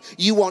infilling.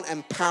 You want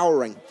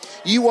empowering.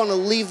 You want to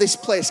leave this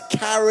place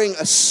carrying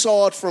a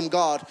sword from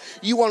God.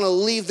 You want to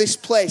leave this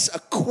place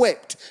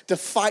equipped to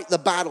fight the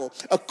battle,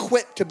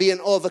 equipped to be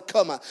an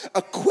overcomer,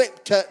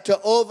 equipped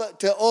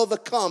to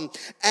overcome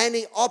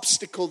any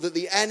obstacle that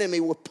the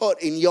enemy will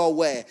put in your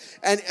way.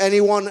 And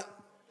anyone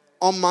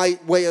on my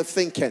way of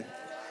thinking?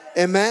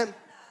 Amen?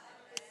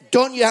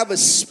 Don't you have a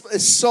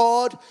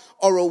sword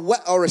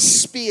or a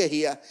spear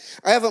here?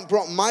 I haven't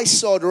brought my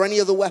sword or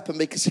any other weapon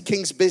because the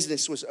king's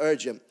business was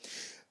urgent.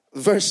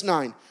 Verse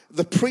 9,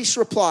 the priest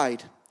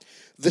replied,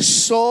 the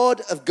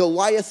sword of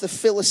Goliath the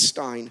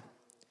Philistine,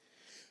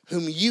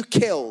 whom you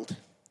killed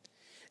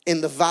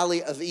in the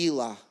valley of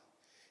Elah,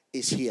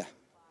 is here.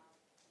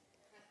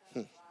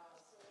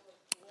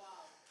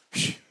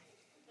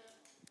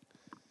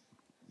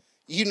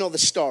 You know the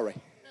story.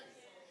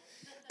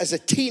 As a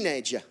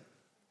teenager,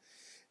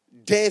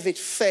 David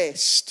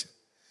faced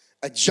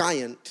a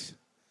giant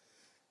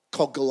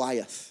called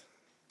Goliath.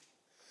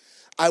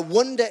 I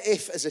wonder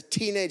if as a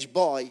teenage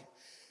boy,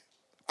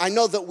 I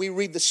know that we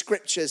read the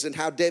scriptures and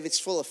how David's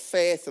full of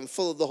faith and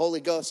full of the Holy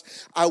Ghost.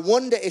 I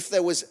wonder if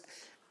there was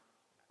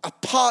a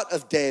part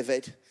of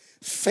David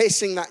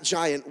facing that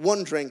giant,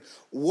 wondering,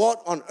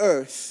 what on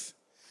earth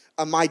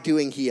am I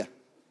doing here?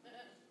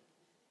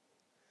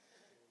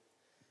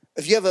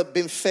 Have you ever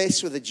been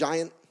faced with a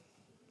giant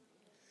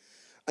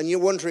and you're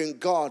wondering,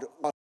 God,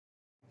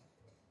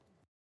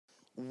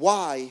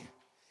 why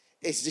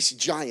is this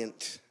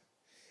giant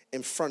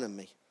in front of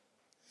me?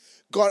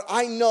 God,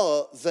 I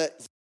know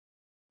that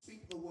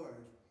speak the word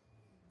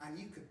and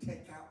you could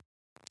take out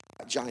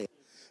that giant,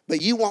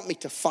 but you want me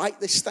to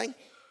fight this thing?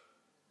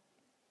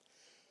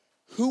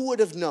 Who would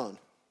have known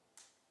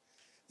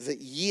that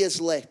years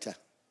later,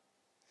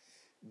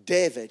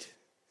 David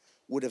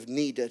would have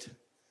needed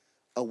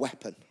a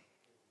weapon?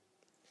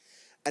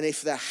 And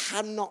if there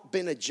had not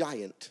been a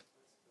giant,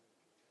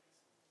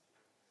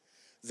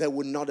 there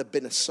would not have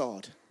been a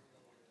sword.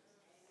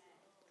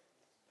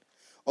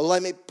 Or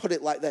let me put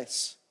it like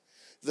this.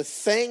 The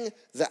thing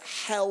that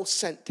hell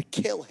sent to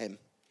kill him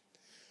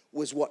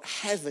was what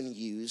heaven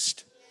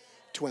used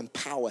to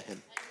empower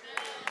him.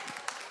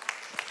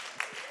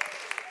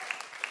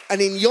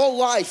 And in your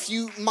life,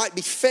 you might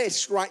be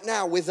faced right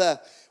now with a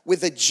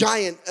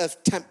giant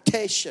of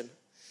temptation,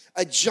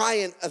 a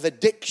giant of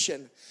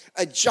addiction,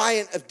 a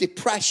giant of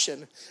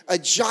depression, a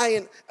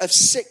giant of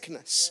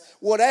sickness,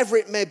 whatever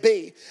it may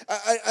be.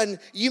 And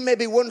you may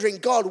be wondering,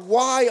 God,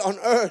 why on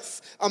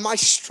earth am I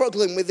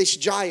struggling with this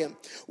giant?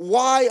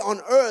 Why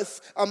on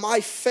earth am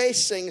I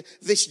facing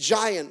this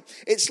giant?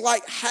 It's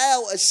like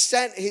hell has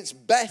sent its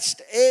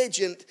best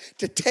agent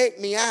to take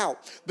me out.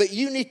 But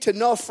you need to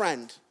know,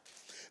 friend,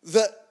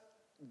 that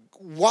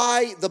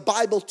why the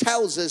Bible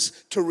tells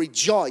us to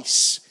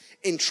rejoice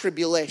in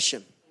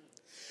tribulation.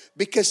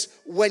 Because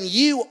when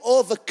you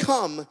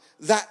overcome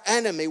that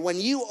enemy,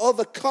 when you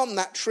overcome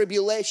that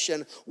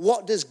tribulation,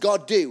 what does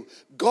God do?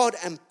 God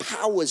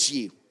empowers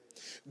you.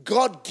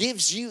 God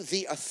gives you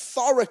the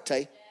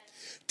authority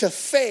to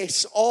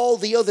face all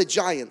the other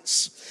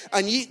giants.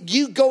 And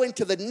you go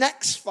into the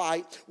next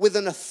fight with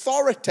an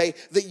authority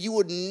that you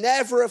would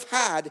never have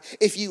had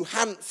if you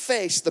hadn't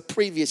faced the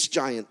previous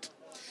giant.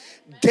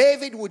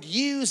 David would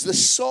use the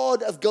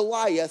sword of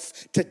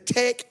Goliath to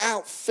take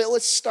out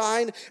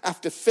Philistine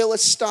after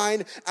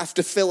Philistine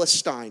after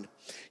Philistine.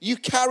 You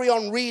carry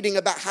on reading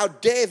about how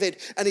David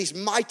and his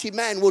mighty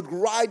men would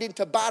ride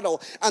into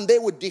battle and they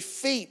would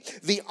defeat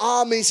the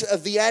armies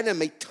of the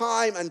enemy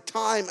time and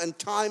time and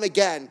time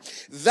again.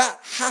 That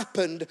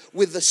happened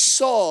with the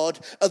sword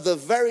of the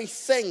very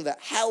thing that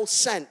hell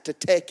sent to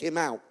take him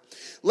out.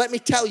 Let me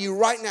tell you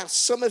right now,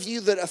 some of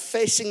you that are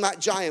facing that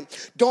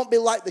giant, don't be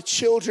like the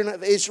children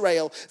of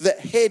Israel that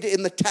hid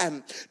in the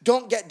tent.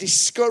 Don't get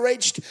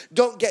discouraged.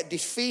 Don't get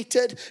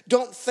defeated.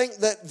 Don't think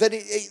that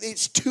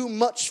it's too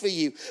much for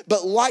you.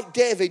 But like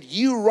David,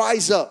 you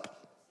rise up.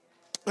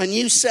 And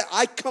you say,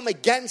 I come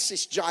against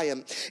this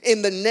giant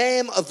in the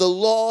name of the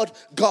Lord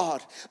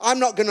God. I'm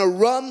not going to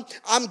run.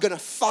 I'm going to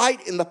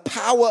fight in the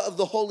power of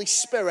the Holy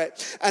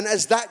Spirit. And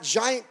as that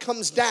giant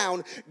comes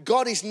down,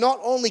 God is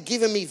not only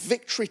giving me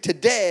victory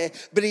today,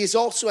 but he is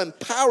also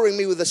empowering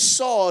me with a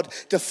sword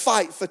to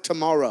fight for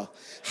tomorrow.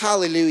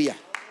 Hallelujah.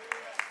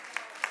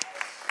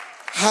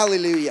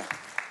 Hallelujah.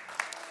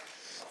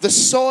 The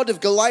sword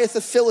of Goliath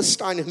the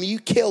Philistine, whom you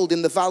killed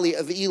in the valley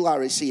of Elah,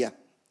 is here.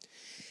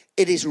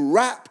 It is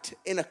wrapped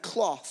in a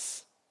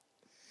cloth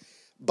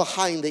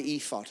behind the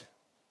ephod.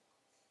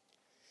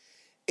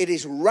 It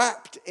is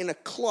wrapped in a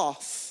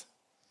cloth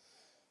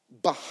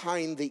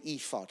behind the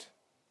ephod.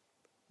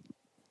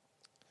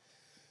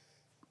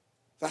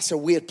 That's a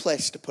weird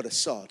place to put a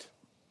sword.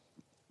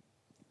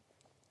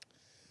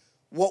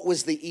 What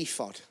was the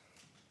ephod?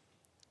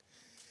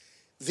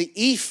 The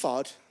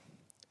ephod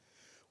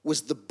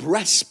was the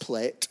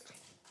breastplate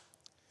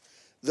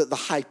that the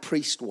high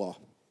priest wore.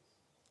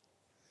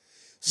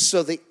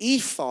 So the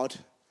ephod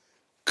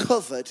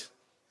covered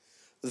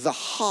the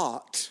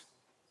heart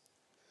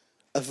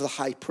of the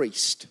high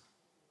priest.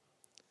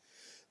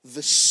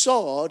 The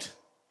sword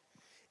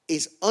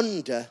is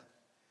under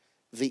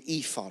the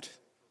ephod.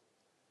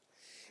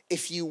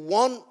 If you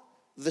want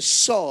the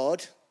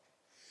sword,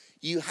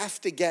 you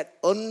have to get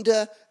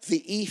under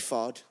the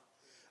ephod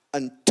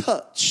and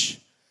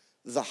touch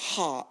the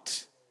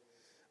heart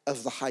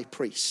of the high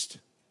priest.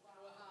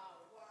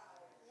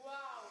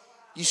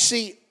 You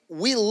see,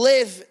 we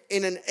live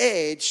in an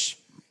age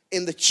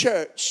in the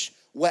church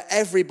where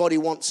everybody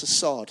wants a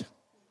sword.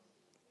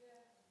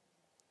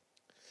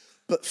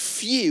 But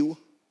few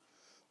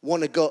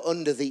want to go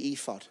under the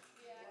ephod.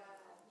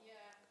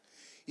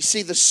 You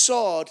see, the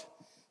sword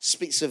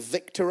speaks of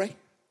victory.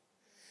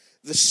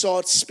 The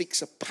sword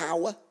speaks of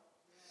power.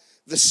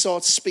 The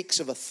sword speaks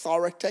of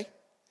authority.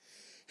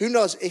 Who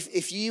knows,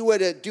 if you were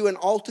to do an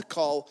altar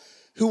call,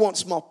 who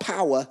wants more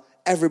power?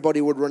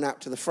 Everybody would run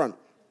out to the front.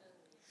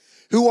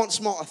 Who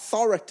wants more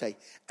authority?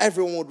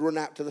 Everyone would run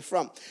out to the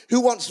front. Who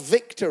wants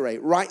victory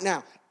right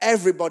now?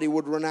 Everybody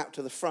would run out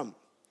to the front.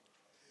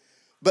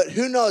 But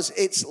who knows,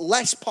 it's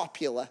less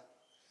popular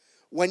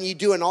when you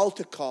do an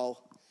altar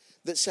call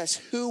that says,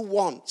 who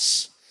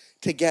wants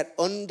to get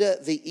under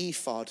the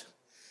ephod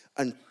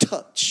and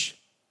touch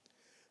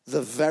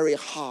the very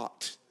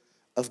heart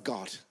of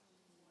God?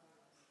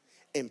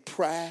 In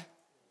prayer,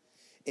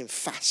 in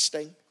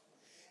fasting,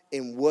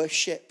 in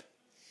worship,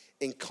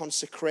 in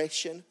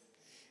consecration,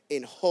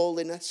 in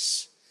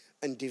holiness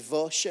and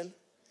devotion.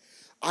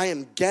 I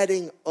am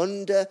getting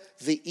under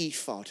the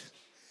ephod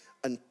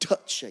and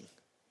touching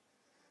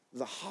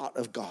the heart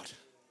of God.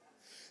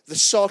 The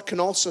sword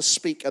can also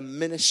speak a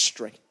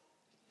ministry.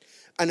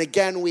 And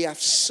again, we have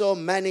so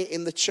many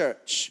in the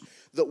church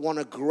that want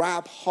to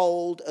grab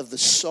hold of the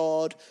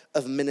sword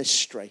of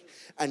ministry,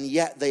 and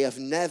yet they have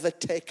never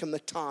taken the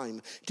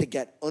time to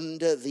get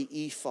under the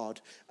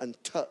ephod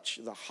and touch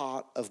the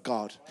heart of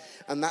God.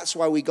 And that's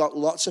why we got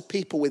lots of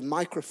people with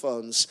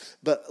microphones,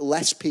 but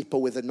less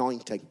people with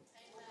anointing.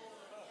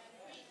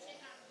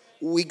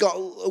 We got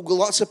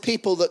lots of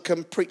people that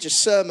can preach a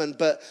sermon,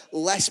 but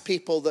less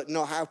people that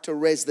know how to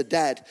raise the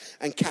dead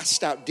and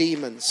cast out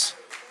demons.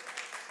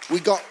 We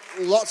got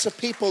lots of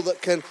people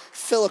that can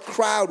fill a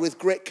crowd with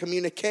great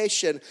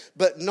communication,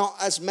 but not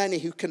as many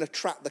who can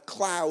attract the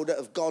cloud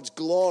of God's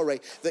glory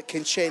that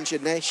can change a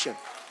nation.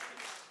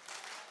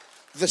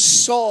 The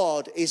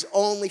sword is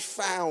only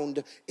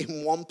found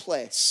in one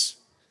place.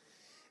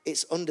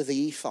 It's under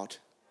the ephod.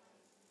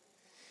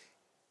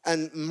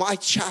 And my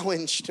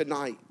challenge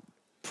tonight,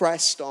 Prayer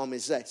Storm,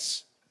 is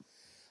this.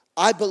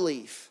 I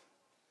believe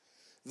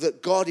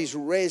that God is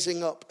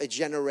raising up a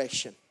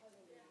generation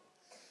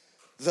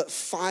that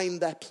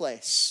find their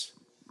place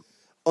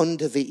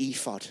under the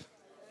ephod.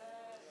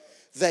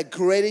 Their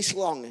greatest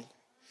longing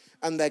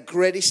and their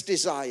greatest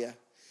desire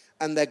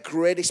and their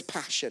greatest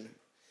passion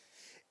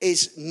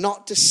is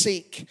not to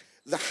seek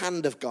the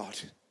hand of God,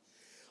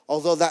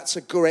 although that's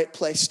a great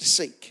place to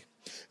seek.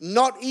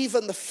 Not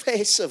even the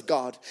face of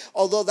God,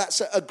 although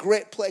that's a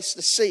great place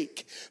to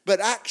seek. But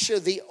actually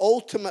the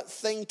ultimate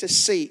thing to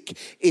seek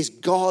is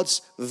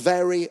God's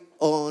very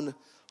own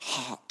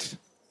heart.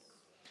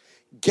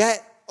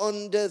 Get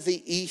under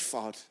the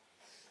ephod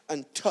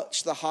and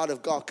touch the heart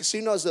of God. Because who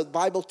knows, the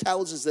Bible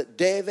tells us that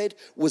David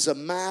was a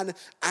man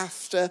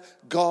after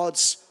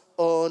God's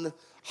own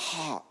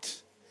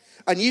heart.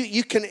 And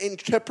you can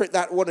interpret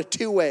that one of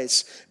two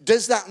ways.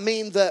 Does that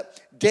mean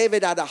that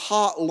David had a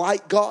heart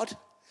like God?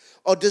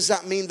 Or does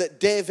that mean that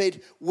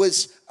David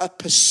was a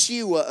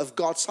pursuer of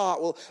God's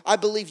heart? Well, I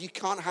believe you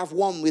can't have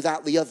one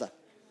without the other.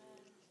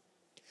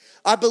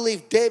 I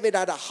believe David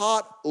had a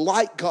heart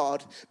like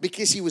God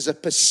because he was a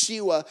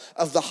pursuer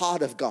of the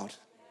heart of God.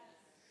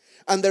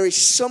 And there is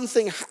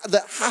something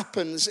that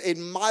happens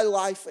in my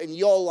life and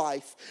your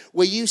life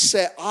where you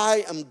say,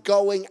 I am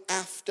going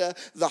after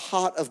the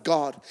heart of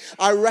God.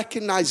 I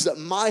recognize that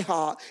my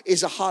heart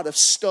is a heart of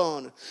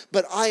stone,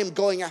 but I am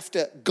going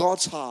after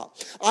God's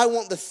heart. I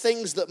want the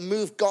things that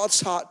move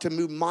God's heart to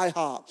move my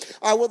heart.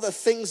 I want the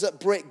things that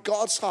break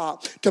God's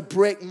heart to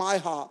break my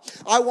heart.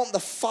 I want the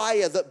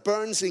fire that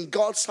burns in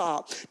God's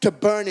heart to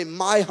burn in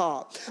my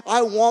heart.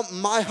 I want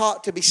my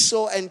heart to be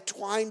so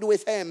entwined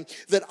with Him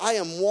that I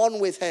am one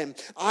with Him.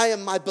 I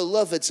am my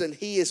beloved's and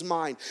He is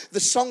mine. The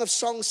Song of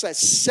Songs says,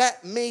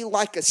 set me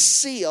like a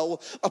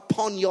seal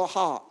upon your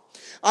heart.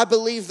 I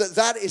believe that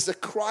that is the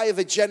cry of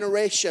a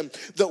generation,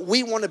 that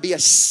we want to be a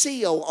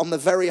seal on the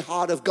very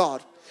heart of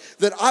God.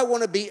 That I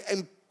want to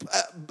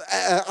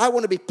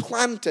be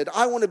planted.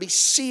 I want to be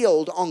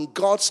sealed on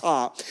God's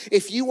heart.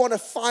 If you want to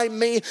find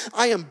me,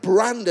 I am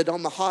branded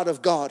on the heart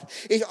of God.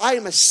 If I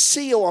am a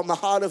seal on the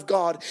heart of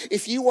God,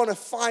 if you want to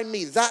find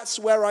me, that's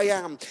where I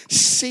am,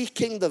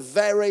 seeking the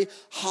very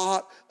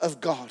heart of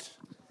God.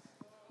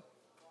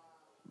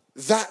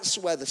 That's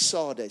where the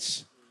sword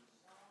is.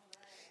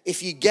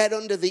 If you get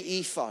under the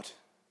ephod,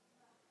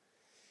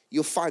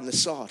 you'll find the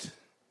sword.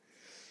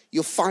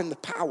 You'll find the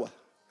power.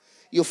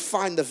 You'll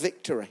find the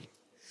victory.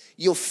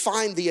 You'll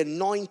find the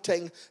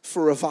anointing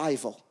for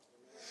revival.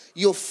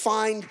 You'll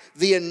find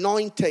the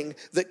anointing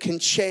that can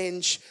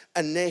change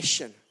a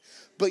nation.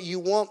 But you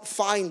won't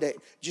find it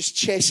just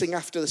chasing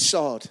after the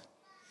sword.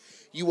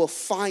 You will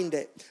find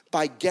it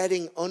by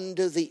getting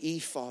under the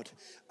ephod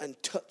and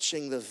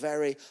touching the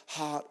very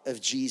heart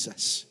of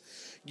Jesus.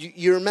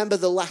 You remember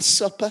the Last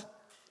Supper?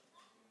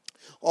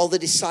 All the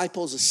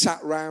disciples are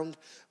sat round,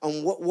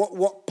 and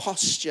what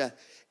posture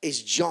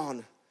is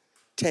John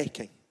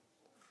taking?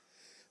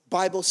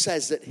 Bible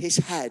says that his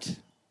head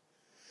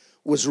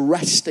was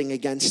resting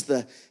against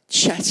the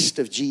chest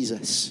of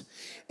Jesus.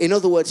 In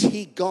other words,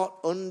 he got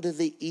under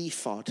the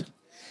ephod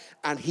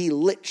and he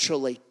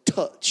literally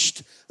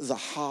touched the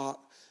heart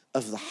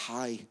of the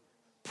high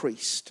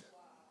priest.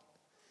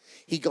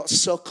 He got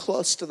so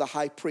close to the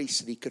high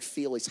priest that he could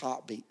feel his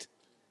heartbeat.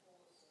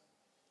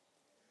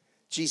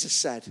 Jesus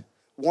said,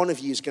 one of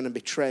you is going to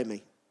betray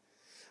me.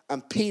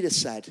 And Peter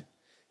said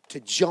to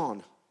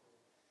John,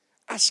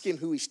 ask him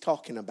who he's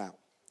talking about.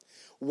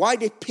 Why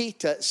did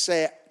Peter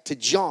say to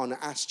John,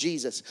 ask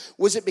Jesus?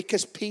 Was it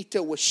because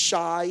Peter was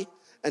shy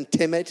and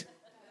timid?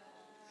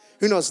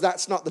 Who knows?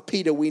 That's not the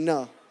Peter we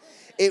know.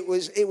 It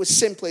was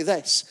simply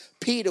this.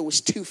 Peter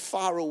was too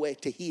far away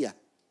to hear.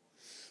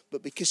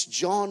 But because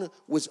John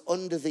was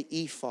under the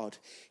ephod,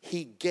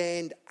 he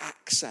gained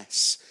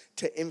access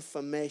to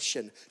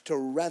information, to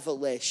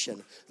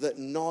revelation that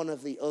none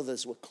of the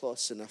others were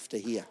close enough to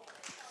hear.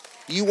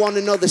 You want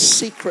to know the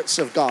secrets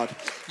of God.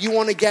 You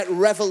want to get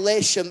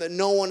revelation that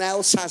no one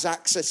else has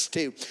access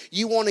to.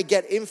 You want to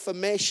get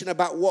information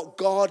about what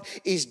God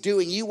is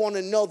doing. You want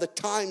to know the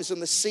times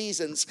and the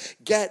seasons.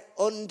 Get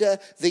under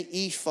the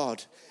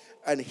ephod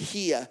and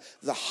hear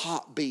the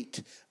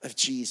heartbeat of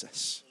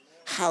Jesus.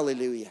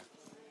 Hallelujah.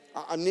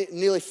 I'm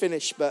nearly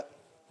finished, but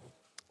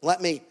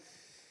let me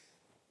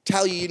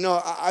tell you,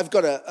 I've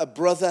got a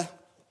brother.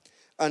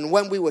 And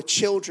when we were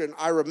children,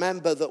 I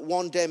remember that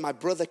one day my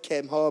brother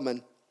came home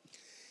and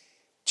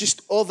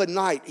just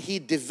overnight, he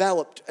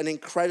developed an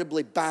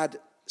incredibly bad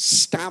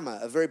stammer,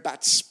 a very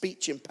bad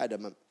speech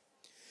impediment.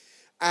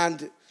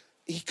 And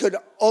he could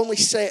only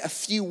say a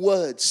few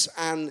words,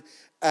 and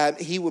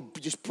he would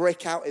just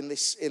break out in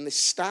this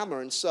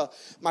stammer. And so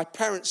my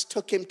parents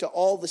took him to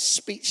all the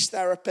speech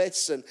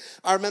therapists, and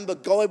I remember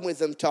going with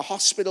them to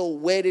hospital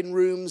waiting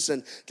rooms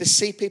and to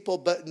see people,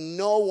 but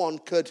no one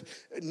could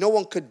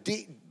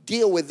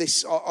deal with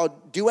this or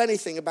do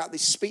anything about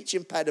this speech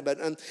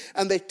impediment.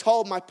 And they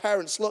told my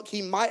parents, look,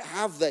 he might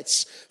have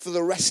this for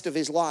the rest of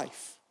his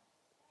life.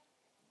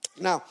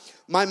 Now,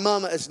 my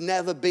mama has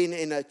never been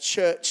in a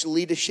church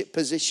leadership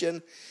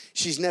position.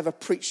 She's never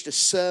preached a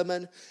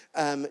sermon.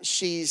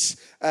 She's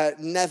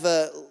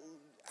never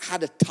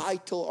had a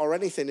title or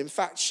anything. In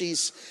fact,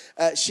 she's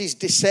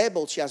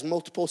disabled. She has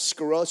multiple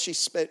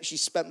sclerosis. She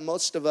spent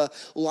most of her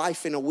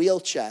life in a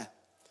wheelchair.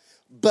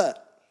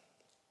 But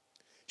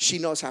she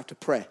knows how to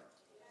pray.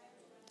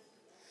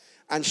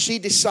 And she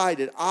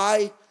decided,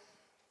 I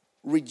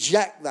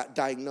reject that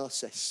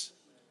diagnosis.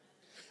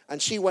 And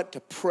she went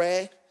to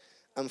pray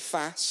and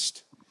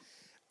fast.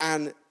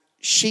 And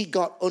she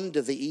got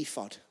under the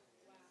ephod.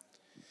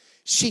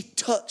 She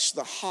touched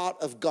the heart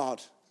of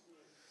God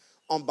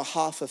on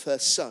behalf of her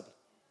son.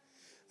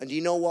 And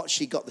you know what?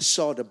 She got the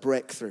sword of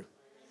breakthrough.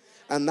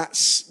 And that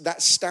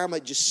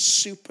stammer just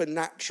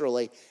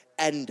supernaturally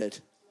ended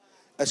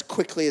as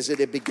quickly as it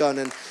had begun.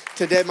 And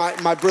today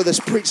my brothers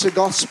preach the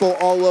gospel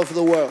all over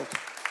the world.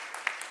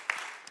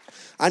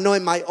 I know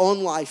in my own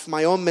life,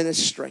 my own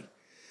ministry,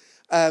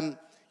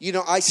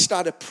 I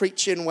started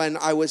preaching when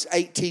I was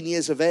 18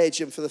 years of age.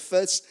 And for the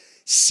first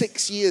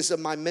 6 years of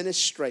my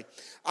ministry,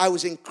 I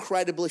was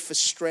incredibly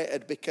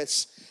frustrated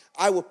because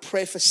I would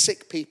pray for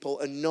sick people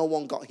and no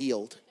one got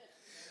healed.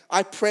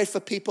 I prayed for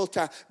people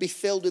to be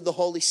filled with the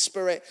Holy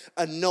Spirit,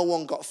 and no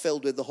one got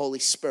filled with the Holy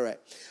Spirit.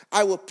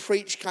 I would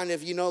preach kind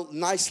of,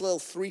 nice little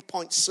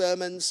 3-point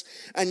sermons,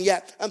 and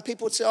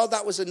people would say, oh,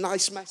 that was a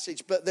nice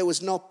message, but there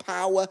was no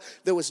power,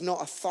 there was no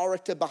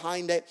authority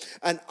behind it,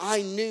 and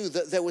I knew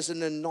that there was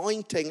an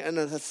anointing and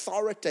an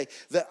authority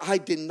that I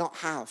did not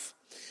have.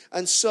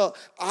 And so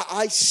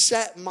I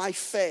set my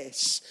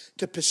face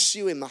to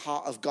pursuing the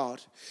heart of God.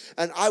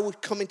 And I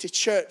would come into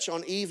church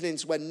on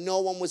evenings when no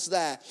one was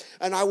there.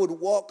 And I would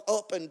walk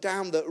up and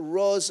down the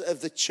rows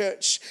of the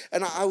church.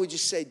 And I would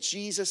just say,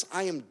 Jesus,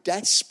 I am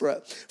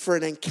desperate for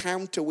an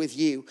encounter with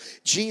you.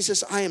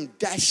 Jesus, I am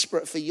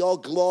desperate for your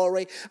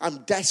glory. I'm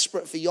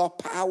desperate for your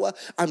power.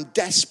 I'm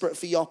desperate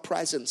for your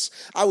presence.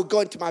 I would go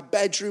into my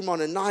bedroom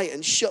on a night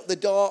and shut the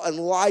door and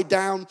lie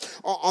down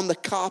on the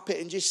carpet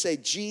and just say,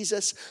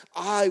 Jesus,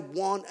 I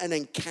want an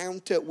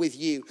encounter with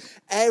you.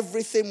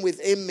 Everything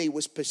within me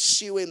was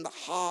pursuing the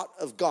heart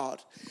of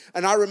God.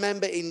 And I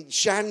remember in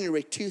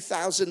January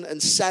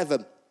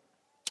 2007,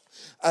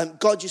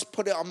 God just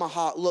put it on my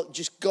heart. Look,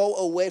 just go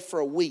away for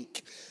a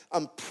week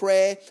and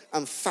pray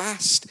and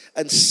fast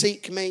and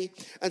seek me.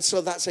 And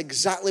so that's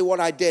exactly what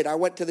I did. I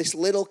went to this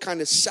little kind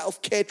of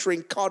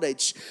self-catering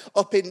cottage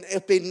up in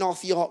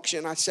North Yorkshire,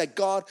 and I said,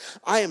 God,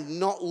 I am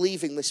not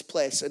leaving this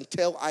place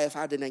until I have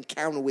had an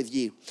encounter with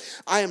you.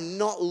 I am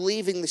not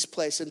leaving this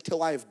place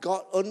until I have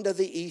got under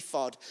the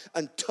ephod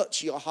and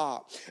touched your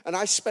heart. And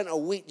I spent a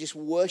week just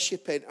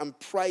worshiping and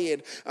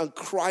praying and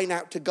crying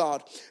out to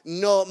God.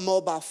 No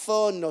mobile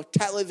phone, no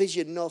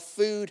television, no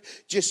food,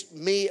 just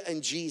me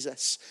and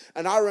Jesus.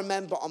 And I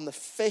remember on the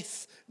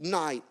 5th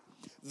night,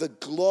 the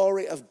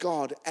glory of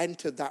God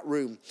entered that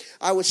room.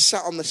 I was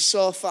sat on the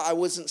sofa. I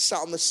wasn't sat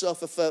on the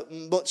sofa for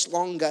much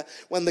longer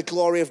when the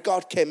glory of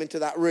God came into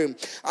that room.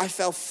 I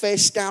fell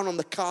face down on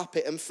the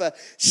carpet, and for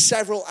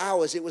several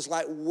hours, it was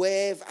like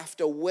wave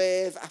after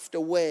wave after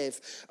wave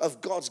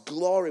of God's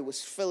glory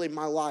was filling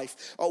my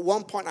life. At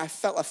one point, I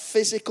felt a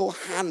physical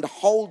hand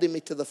holding me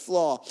to the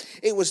floor.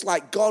 It was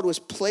like God was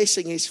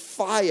placing his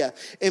fire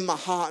in my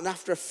heart, and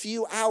after a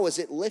few hours,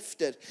 it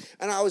lifted,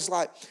 and I was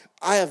like,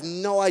 I have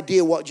no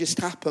idea what just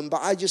happened,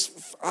 but I've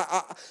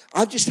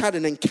just had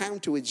an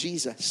encounter with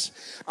Jesus.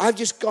 I've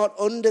just got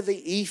under the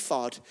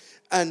ephod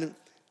and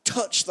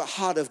touched the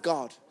heart of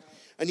God.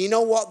 And you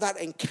know what?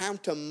 That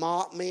encounter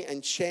marked me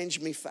and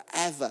changed me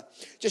forever.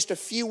 Just a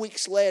few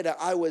weeks later,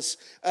 I was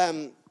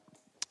in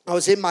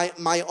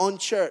my own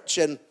church,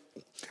 and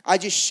I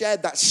just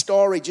shared that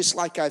story just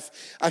like I've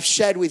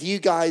shared with you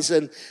guys.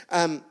 And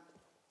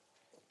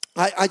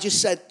I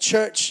just said,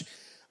 church,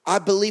 I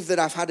believe that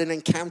I've had an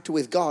encounter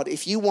with God.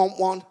 If you want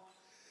one,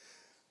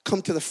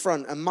 come to the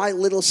front. And my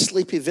little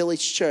sleepy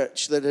village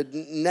church that had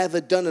never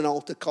done an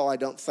altar call, I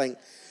don't think,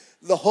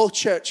 the whole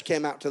church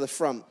came out to the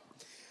front.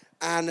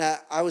 And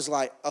I was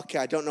like, okay,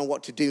 I don't know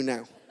what to do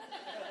now.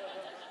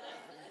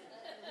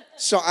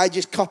 So I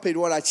just copied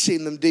what I'd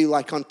seen them do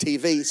like on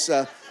TV.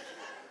 So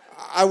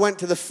I went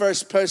to the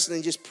first person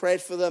and just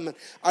prayed for them. And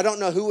I don't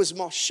know who was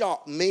more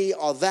shocked, me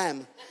or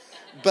them.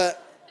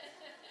 But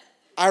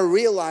I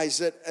realized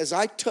that as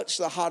I touched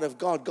the heart of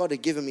God, God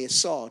had given me a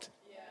sword.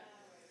 Yeah.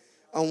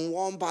 And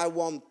one by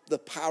one, the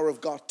power of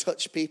God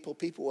touched people.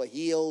 People were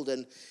healed,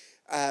 and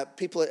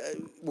people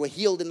were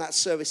healed in that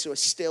service who are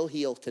still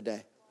healed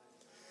today.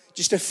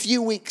 Just a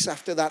few weeks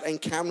after that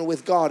encounter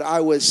with God,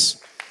 I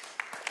was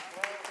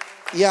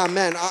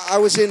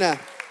in a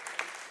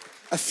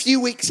few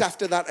weeks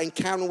after that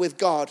encounter with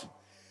God,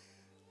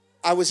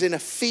 I was in a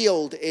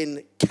field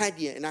in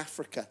Kenya in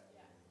Africa.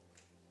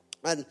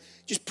 And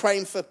just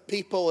praying for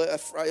people. A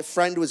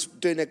friend was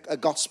doing a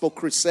gospel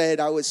crusade.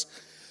 I was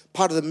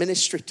part of the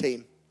ministry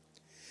team.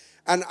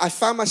 And I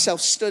found myself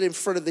stood in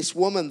front of this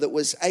woman that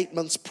was 8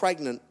 months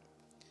pregnant.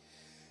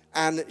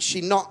 And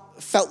she'd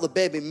not felt the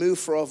baby move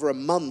for over a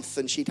month.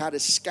 And she'd had a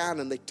scan,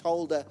 and they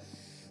told her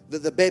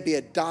that the baby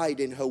had died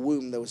in her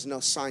womb. There was no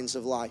signs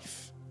of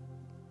life.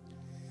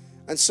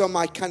 And so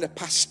my kind of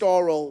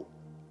pastoral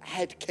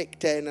head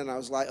kicked in, and I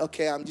was like,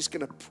 okay, I'm just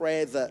going to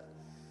pray that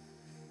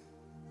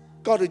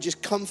God would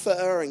just comfort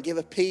her and give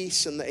her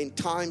peace, and that in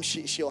time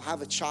she'll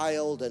have a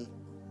child.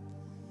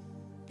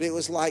 But it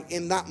was like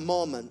in that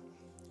moment,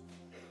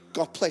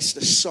 God placed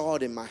a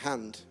sword in my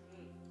hand.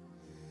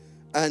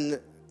 And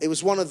it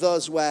was one of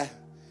those where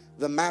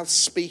the mouth's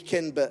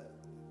speaking, but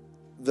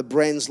the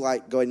brain's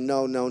like going,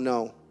 no, no,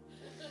 no.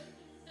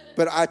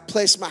 But I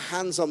placed my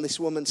hands on this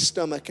woman's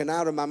stomach, and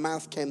out of my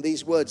mouth came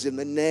these words: in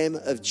the name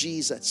of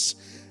Jesus,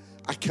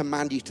 I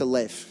command you to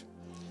live.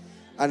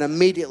 And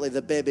immediately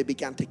the baby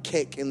began to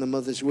kick in the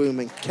mother's womb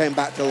and came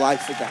back to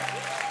life again.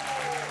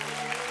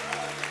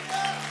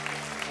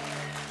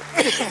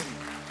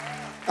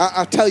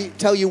 I'll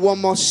tell you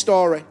one more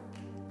story.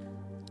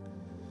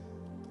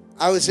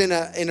 I was in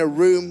a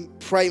room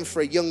praying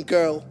for a young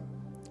girl.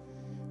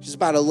 She was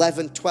about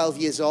 11, 12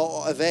 years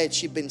old of age.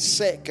 She'd been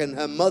sick, and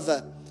her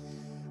mother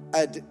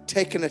had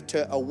taken her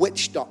to a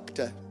witch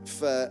doctor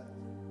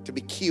to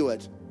be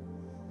cured.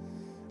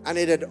 And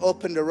it had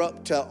opened her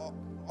up to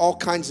all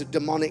kinds of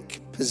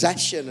demonic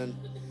possession, and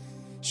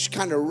She's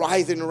kind of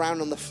writhing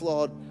around on the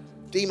floor,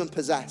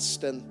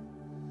 demon-possessed. And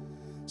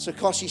so, of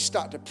course, you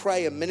start to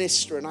pray and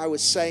minister. And I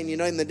was saying,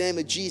 in the name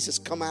of Jesus,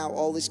 come out,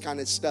 all this kind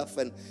of stuff.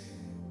 And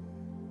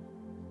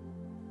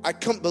I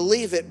couldn't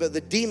believe it, but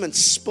the demon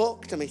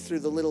spoke to me through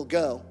the little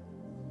girl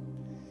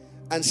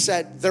and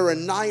said, there are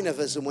 9 of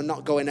us and we're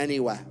not going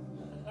anywhere.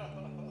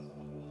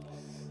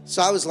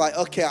 So I was like,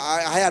 okay,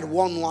 I had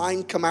one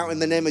line come out in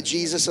the name of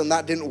Jesus and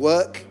that didn't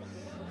work.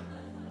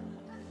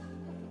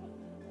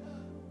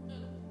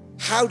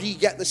 How do you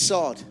get the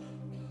sword?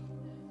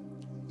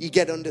 You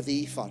get under the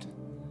ephod.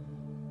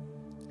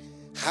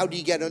 How do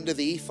you get under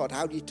the ephod?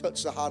 How do you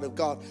touch the heart of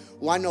God?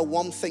 Well, I know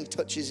one thing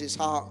touches his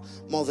heart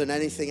more than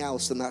anything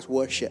else, and that's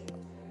worship.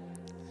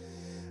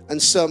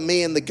 And so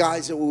me and the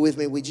guys that were with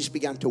me, we just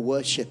began to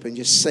worship and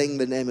just sing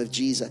the name of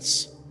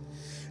Jesus.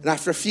 And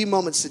after a few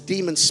moments, the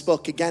demon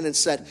spoke again and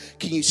said,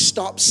 can you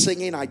stop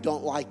singing? I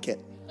don't like it.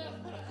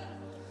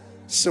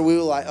 So we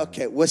were like,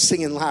 okay, we're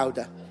singing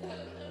louder.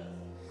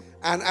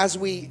 And as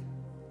we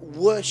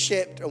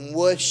worshipped and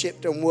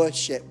worshipped and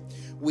worshipped,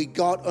 we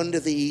got under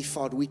the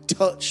ephod. We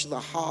touched the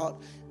heart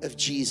of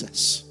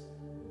Jesus.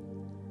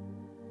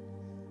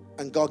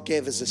 And God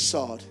gave us a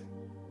sword.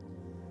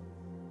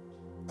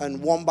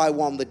 And one by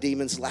one, the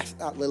demons left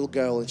that little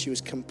girl and she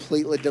was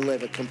completely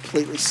delivered,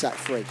 completely set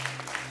free.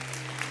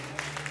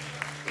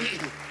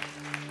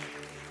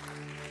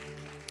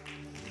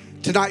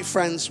 Tonight,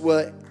 friends,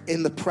 we're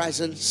in the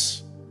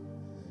presence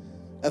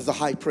of the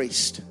high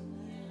priest.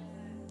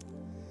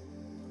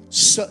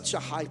 Such a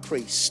high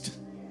priest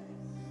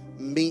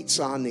meets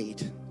our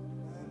need.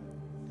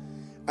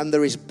 And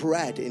there is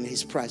bread in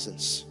his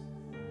presence.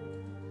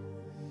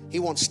 He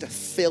wants to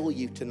fill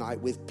you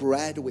tonight with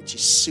bread which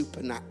is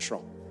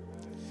supernatural.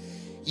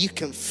 You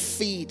can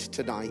feed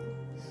tonight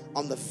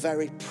on the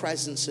very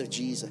presence of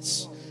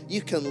Jesus.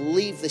 You can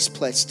leave this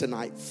place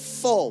tonight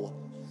full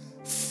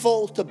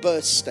to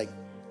bursting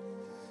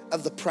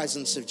of the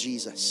presence of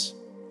Jesus.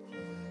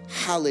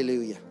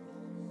 Hallelujah.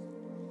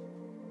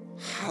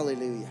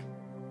 Hallelujah.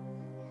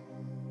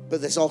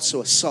 But there's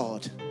also a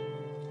sword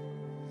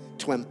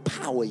to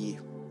empower you.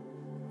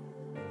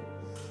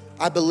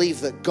 I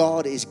believe that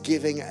God is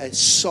giving a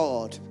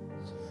sword,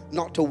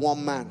 not to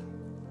one man,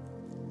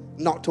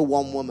 not to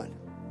one woman,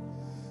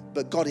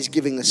 but God is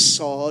giving a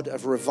sword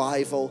of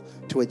revival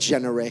to a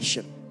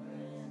generation.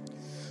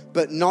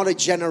 But not a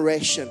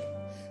generation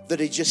that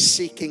are just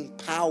seeking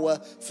power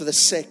for the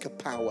sake of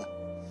power.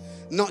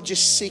 Not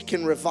just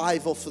seeking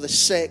revival for the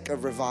sake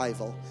of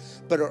revival,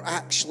 but are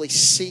actually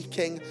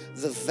seeking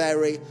the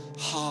very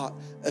heart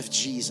of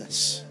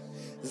Jesus.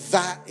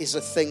 That is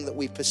a thing that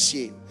we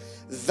pursue.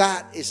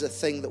 That is a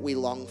thing that we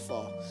long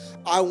for.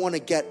 I want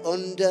to get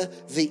under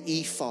the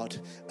ephod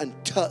and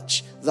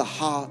touch the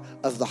heart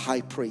of the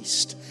high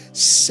priest.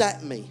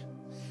 Set me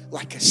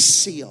like a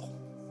seal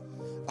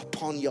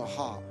upon your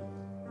heart.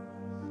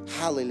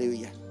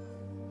 Hallelujah.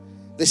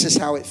 This is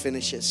how it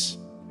finishes.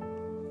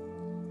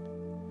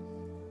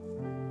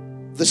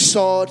 The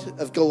sword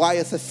of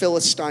Goliath the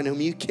Philistine,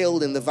 whom you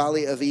killed in the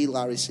valley of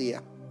Elah, is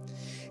here.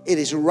 It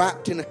is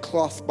wrapped in a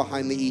cloth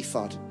behind the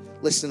ephod.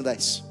 Listen to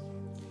this.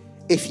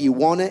 If you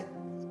want it,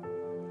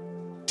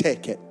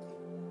 take it.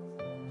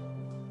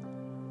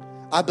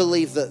 I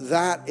believe that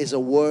that is a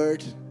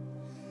word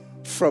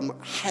from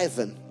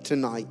heaven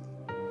tonight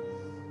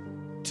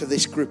to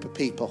this group of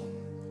people.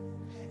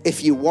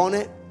 If you want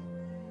it,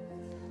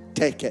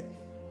 take it.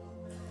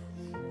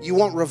 You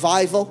want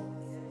revival?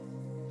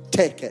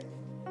 Take it.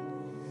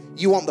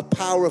 You want the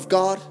power of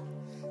God?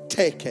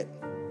 Take it.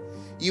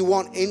 You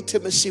want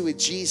intimacy with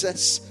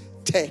Jesus?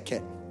 Take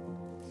it.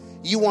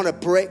 You want a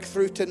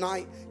breakthrough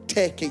tonight?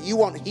 Take it. You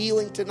want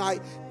healing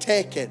tonight?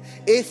 Take it.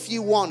 If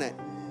you want it,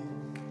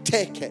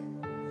 take it.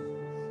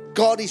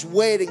 God is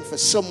waiting for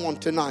someone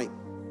tonight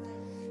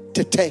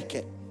to take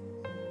it.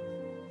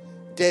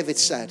 David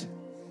said,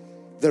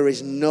 there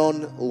is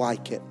none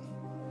like it.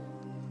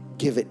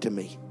 Give it to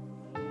me.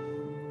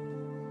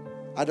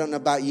 I don't know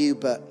about you,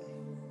 but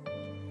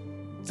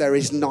there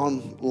is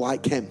none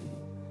like him.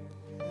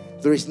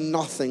 There is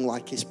nothing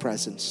like his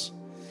presence.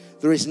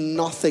 There is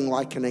nothing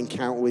like an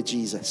encounter with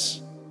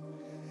Jesus.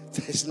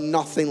 There's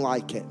nothing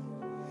like it.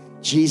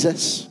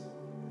 Jesus,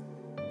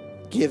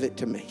 give it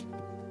to me.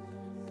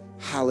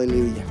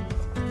 Hallelujah.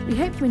 We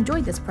hope you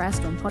enjoyed this Prayer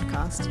Storm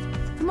podcast.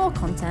 For more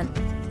content,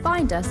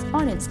 find us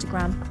on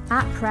Instagram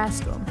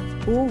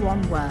 @PrayerStorm, all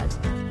one word,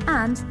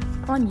 and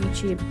on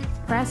YouTube,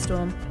 Prayer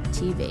Storm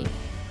TV.